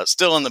 but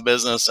still in the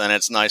business, and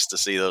it's nice to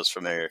see those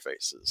familiar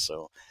faces.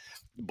 So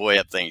boy,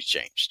 have things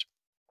changed.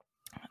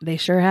 They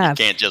sure have.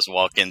 You can't just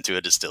walk into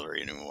a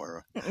distillery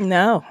anymore.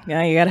 No,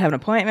 yeah, you got to have an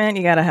appointment.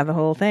 You got to have the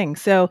whole thing.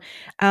 So,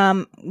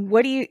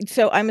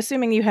 so I'm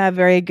assuming you have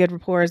very good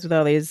rapport with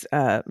all these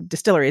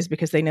distilleries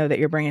because they know that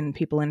you're bringing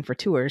people in for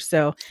tours.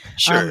 So,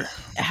 sure.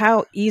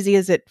 How easy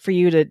is it for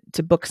you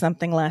to book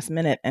something last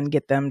minute and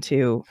get them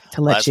to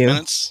let last you?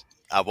 Minutes,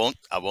 I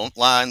won't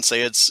lie and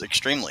say it's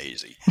extremely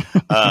easy.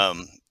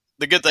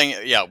 The good thing,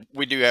 yeah,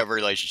 we do have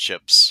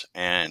relationships,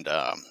 and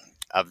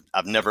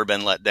I've never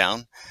been let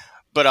down.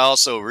 But I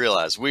also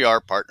realize we are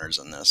partners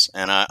in this,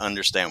 and I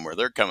understand where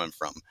they're coming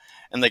from,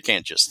 and they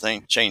can't just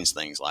change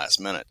things last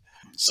minute.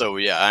 So,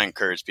 yeah, I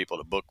encourage people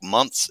to book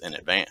months in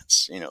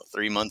advance,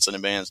 3 months in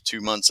advance, 2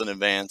 months in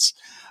advance.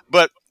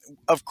 But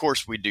of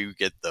course, we do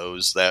get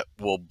those that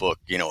will book,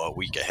 a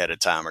week ahead of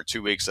time or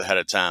 2 weeks ahead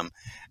of time,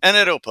 and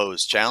it'll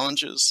pose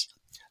challenges.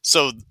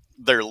 So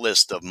their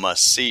list of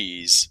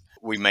must-sees,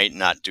 we may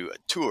not do a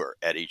tour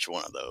at each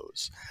one of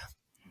those,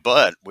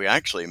 but we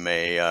actually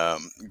may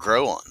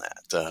grow on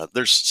that.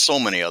 There's so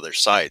many other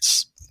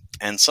sites,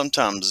 and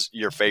sometimes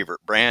your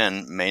favorite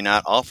brand may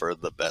not offer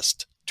the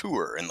best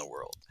tour in the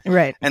world.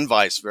 Right. And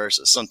vice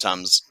versa.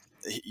 Sometimes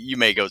you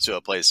may go to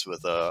a place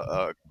with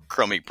a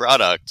crummy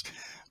product,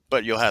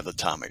 but you'll have the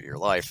time of your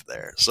life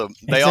there. So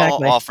they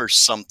all offer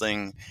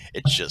something.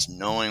 It's just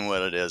knowing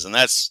what it is. And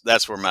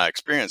that's where my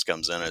experience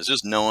comes in, is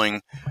just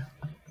knowing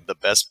the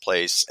best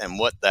place and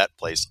what that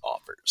place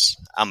offers.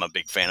 I'm a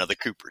big fan of the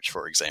cooperage,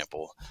 for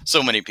example.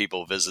 So many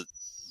people visit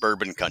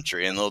bourbon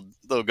country and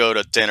they'll go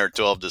to 10 or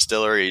 12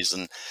 distilleries,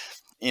 and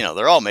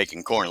they're all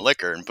making corn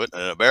liquor and putting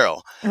it in a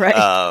barrel.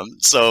 Right.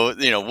 So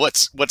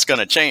what's going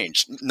to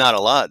change? Not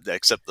a lot,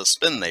 except the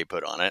spin they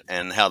put on it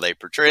and how they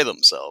portray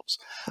themselves.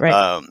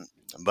 Right.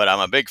 But I'm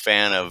a big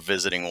fan of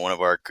visiting one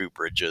of our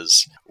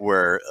cooperages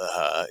where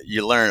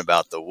you learn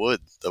about the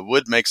wood. The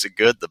wood makes it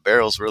good. The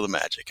barrel's where the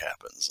magic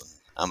happens. And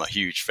I'm a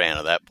huge fan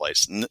of that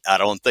place. I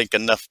don't think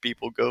enough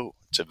people go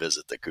to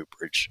visit the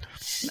cooperage.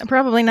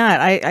 Probably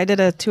not. I did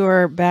a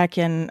tour back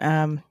in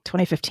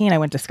 2015. I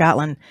went to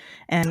Scotland,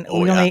 and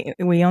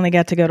we only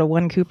got to go to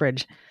one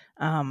cooperage.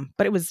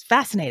 But it was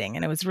fascinating,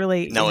 and it was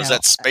really. Now, was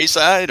that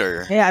Speyside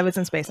or? Yeah, I was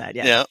in Speyside.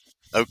 Yeah. Yeah.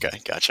 Okay,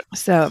 gotcha.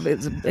 So it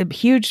was a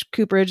huge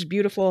cooperage,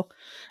 beautiful,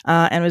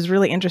 and it was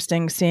really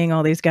interesting seeing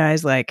all these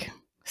guys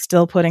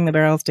still putting the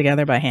barrels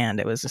together by hand.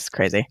 It was just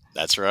crazy.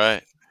 That's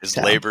right. It's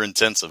labor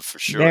intensive for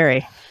sure.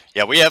 Very.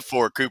 Yeah, we have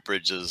 4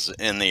 cooperages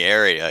in the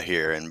area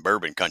here in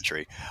bourbon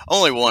country,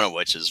 only one of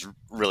which is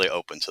really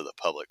open to the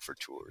public for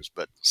tours.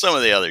 But some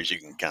of the others you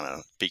can kind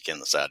of peek in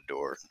the side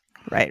door.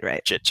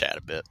 Right. Chit chat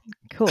a bit.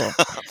 Cool.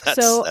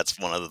 That's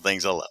one of the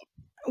things I love.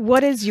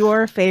 What is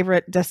your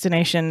favorite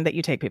destination that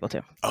you take people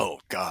to? Oh,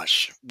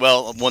 gosh.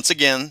 Well, once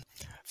again,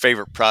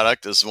 favorite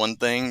product is one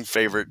thing,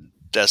 favorite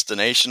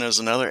destination is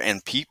another,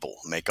 and people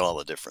make all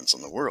the difference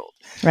in the world.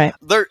 Right.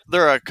 There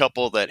are a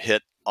couple that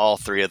hit all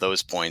 3 of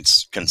those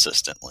points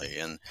consistently.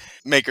 And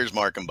Maker's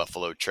Mark and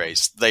Buffalo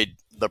Trace, the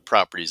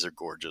properties are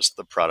gorgeous,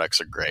 the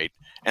products are great,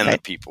 and the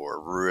people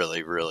are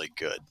really, really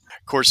good.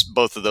 Of course,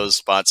 both of those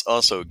spots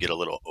also get a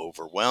little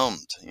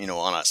overwhelmed,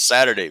 on a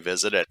Saturday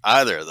visit at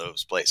either of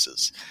those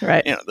places.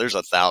 Right. There's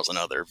 1,000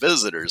 other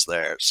visitors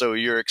there. So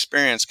your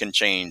experience can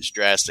change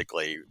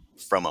drastically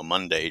from a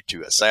Monday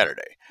to a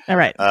Saturday. All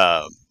right.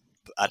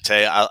 I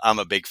tell you, I'm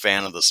a big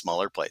fan of the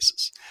smaller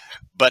places.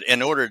 But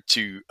in order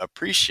to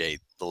appreciate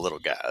the little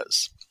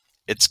guys,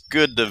 it's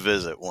good to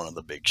visit one of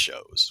the big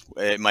shows.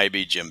 It might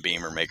be Jim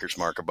Beam or Maker's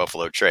Mark or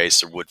Buffalo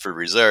Trace or Woodford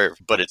Reserve,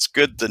 but it's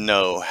good to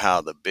know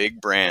how the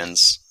big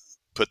brands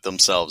put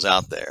themselves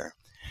out there.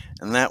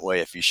 And that way,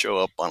 if you show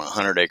up on a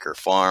 100-acre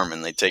farm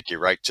and they take you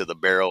right to the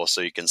barrel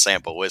so you can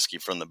sample whiskey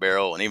from the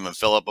barrel and even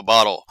fill up a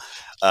bottle,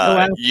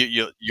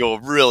 you'll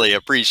really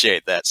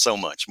appreciate that so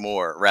much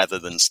more, rather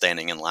than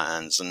standing in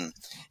lines and,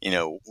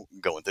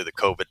 going through the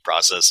COVID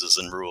processes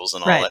and rules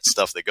and all that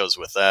stuff that goes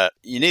with that.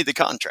 You need the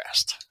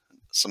contrast.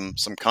 Some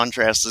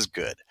contrast is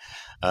good.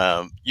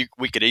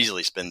 We could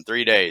easily spend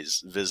 3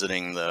 days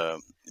visiting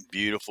the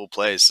beautiful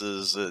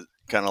places,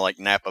 kind of like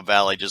Napa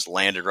Valley, just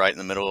landed right in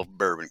the middle of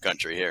bourbon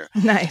country here.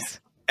 Nice.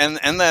 And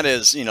that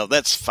is,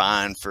 that's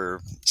fine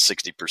for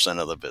 60%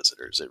 of the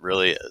visitors. It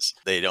really is.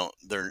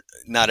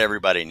 Not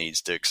everybody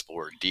needs to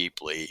explore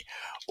deeply,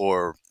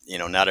 or,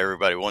 not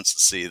everybody wants to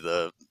see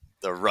the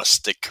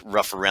rustic,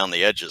 rough around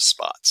the edges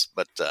spots.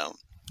 But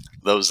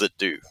those that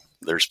do,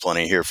 there's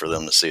plenty here for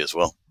them to see as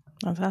well.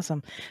 That's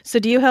awesome. So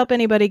do you help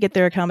anybody get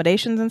their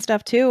accommodations and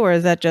stuff too, or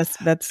is that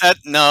just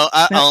No,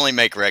 I only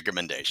make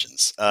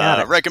recommendations.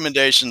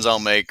 Recommendations I'll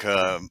make,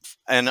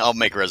 and I'll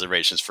make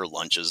reservations for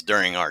lunches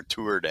during our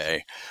tour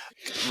day.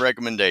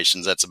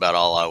 Recommendations, that's about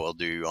all I will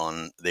do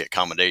on the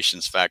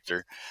accommodations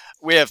factor.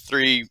 We have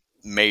 3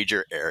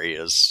 major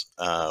areas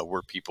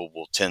where people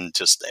will tend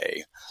to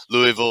stay.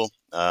 Louisville,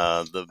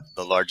 the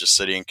largest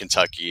city in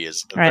Kentucky,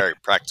 is a very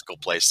practical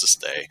place to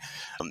stay.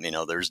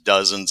 There's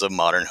dozens of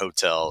modern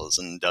hotels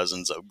and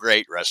dozens of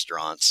great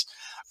restaurants,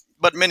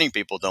 but many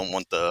people don't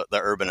want the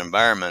urban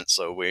environment.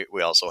 So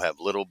we also have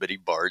little bitty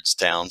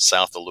Bardstown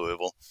south of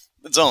Louisville.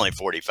 It's only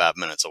 45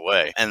 minutes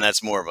away, and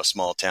that's more of a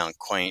small town,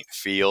 quaint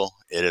feel.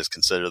 It is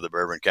considered the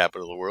bourbon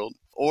capital of the world.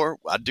 Or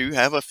I do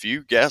have a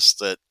few guests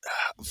that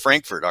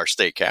Frankfort, our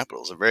state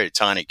capital, is a very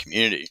tiny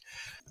community.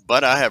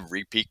 But I have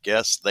repeat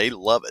guests. They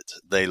love it.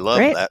 They love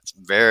that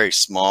very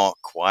small,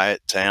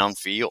 quiet town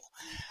feel.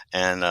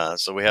 And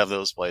so we have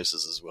those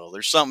places as well.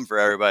 There's something for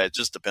everybody. It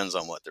just depends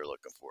on what they're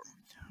looking for.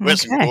 We have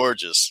some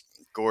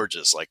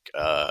gorgeous like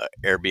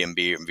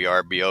Airbnb and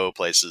VRBO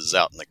places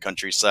out in the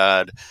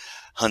countryside.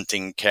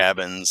 Hunting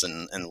cabins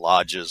and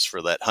lodges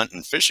for that hunting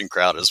and fishing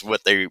crowd is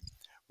what they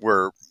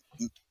were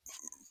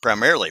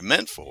primarily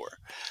meant for.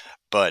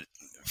 But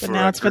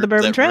now it's for the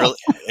Bourbon Trail.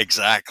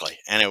 Exactly.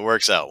 And it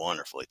works out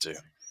wonderfully too.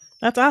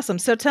 That's awesome.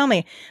 So tell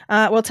me,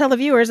 tell the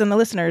viewers and the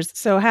listeners,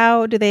 so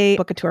how do they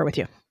book a tour with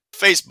you?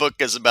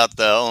 Facebook is about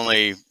the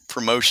only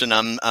promotion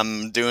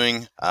I'm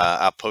doing.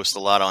 I post a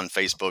lot on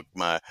Facebook.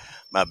 My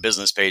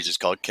business page is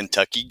called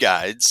Kentucky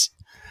Guides,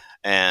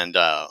 and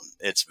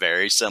it's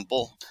very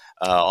simple.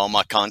 All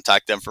my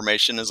contact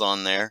information is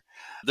on there.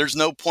 There's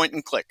no point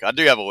and click. I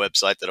do have a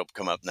website that'll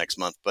come up next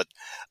month, but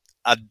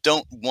I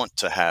don't want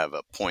to have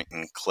a point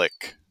and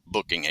click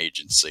booking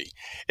agency.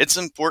 It's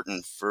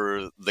important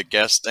for the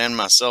guest and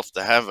myself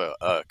to have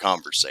a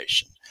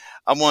conversation.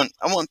 I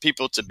want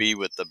people to be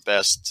with the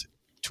best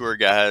tour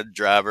guide,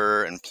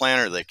 driver, and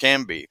planner they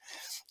can be.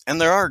 And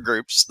there are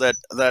groups that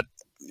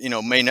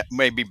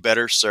may be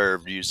better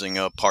served using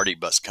a party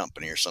bus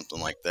company or something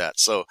like that.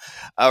 So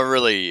I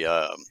really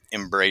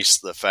embrace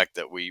the fact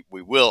that we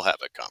will have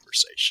a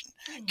conversation.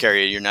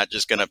 Carrie, you're not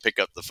just going to pick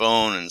up the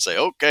phone and say,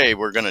 okay,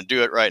 we're going to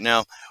do it right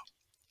now.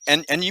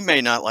 And you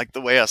may not like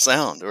the way I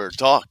sound or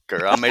talk,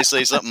 or I may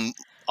say something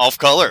off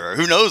color, or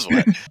who knows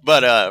what.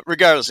 But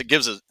regardless, it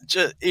gives us,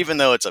 even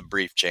though it's a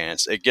brief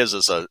chance, it gives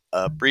us a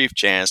brief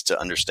chance to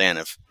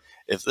understand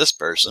if this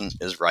person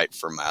is right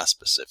for my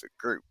specific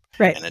group.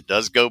 Right. And it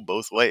does go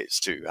both ways,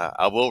 too.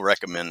 I will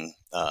recommend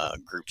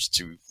groups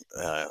to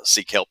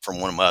seek help from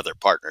one of my other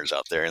partners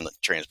out there in the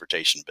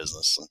transportation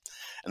business.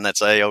 And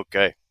that's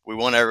okay. We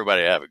want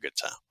everybody to have a good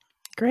time.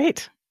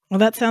 Great. Well,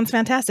 that sounds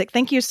fantastic.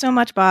 Thank you so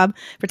much, Bob,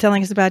 for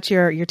telling us about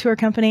your tour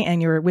company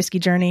and your whiskey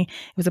journey.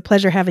 It was a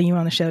pleasure having you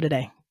on the show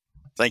today.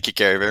 Thank you,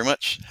 Carrie, very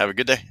much. Have a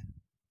good day.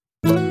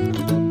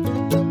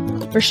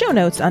 For show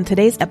notes on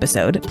today's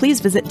episode,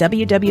 please visit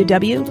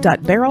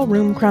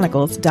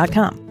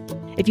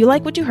www.barrelroomchronicles.com. If you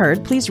like what you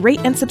heard, please rate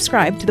and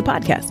subscribe to the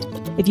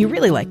podcast. If you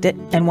really liked it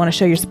and want to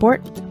show your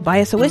support, buy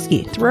us a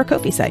whiskey through our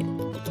Ko-fi site.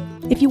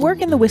 If you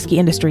work in the whiskey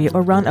industry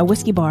or run a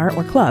whiskey bar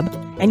or club,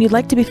 and you'd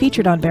like to be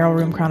featured on Barrel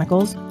Room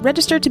Chronicles,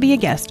 register to be a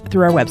guest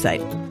through our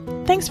website.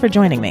 Thanks for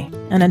joining me,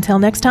 and until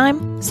next time,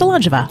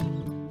 Solanjava.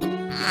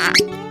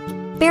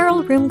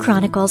 Barrel Room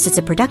Chronicles is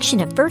a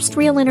production of First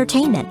Reel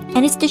Entertainment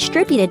and is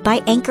distributed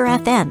by Anchor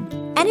FM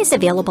and is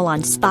available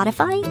on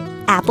Spotify,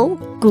 Apple,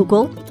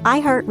 Google,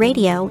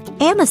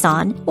 iHeartRadio,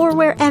 Amazon, or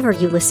wherever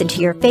you listen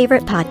to your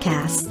favorite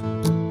podcasts.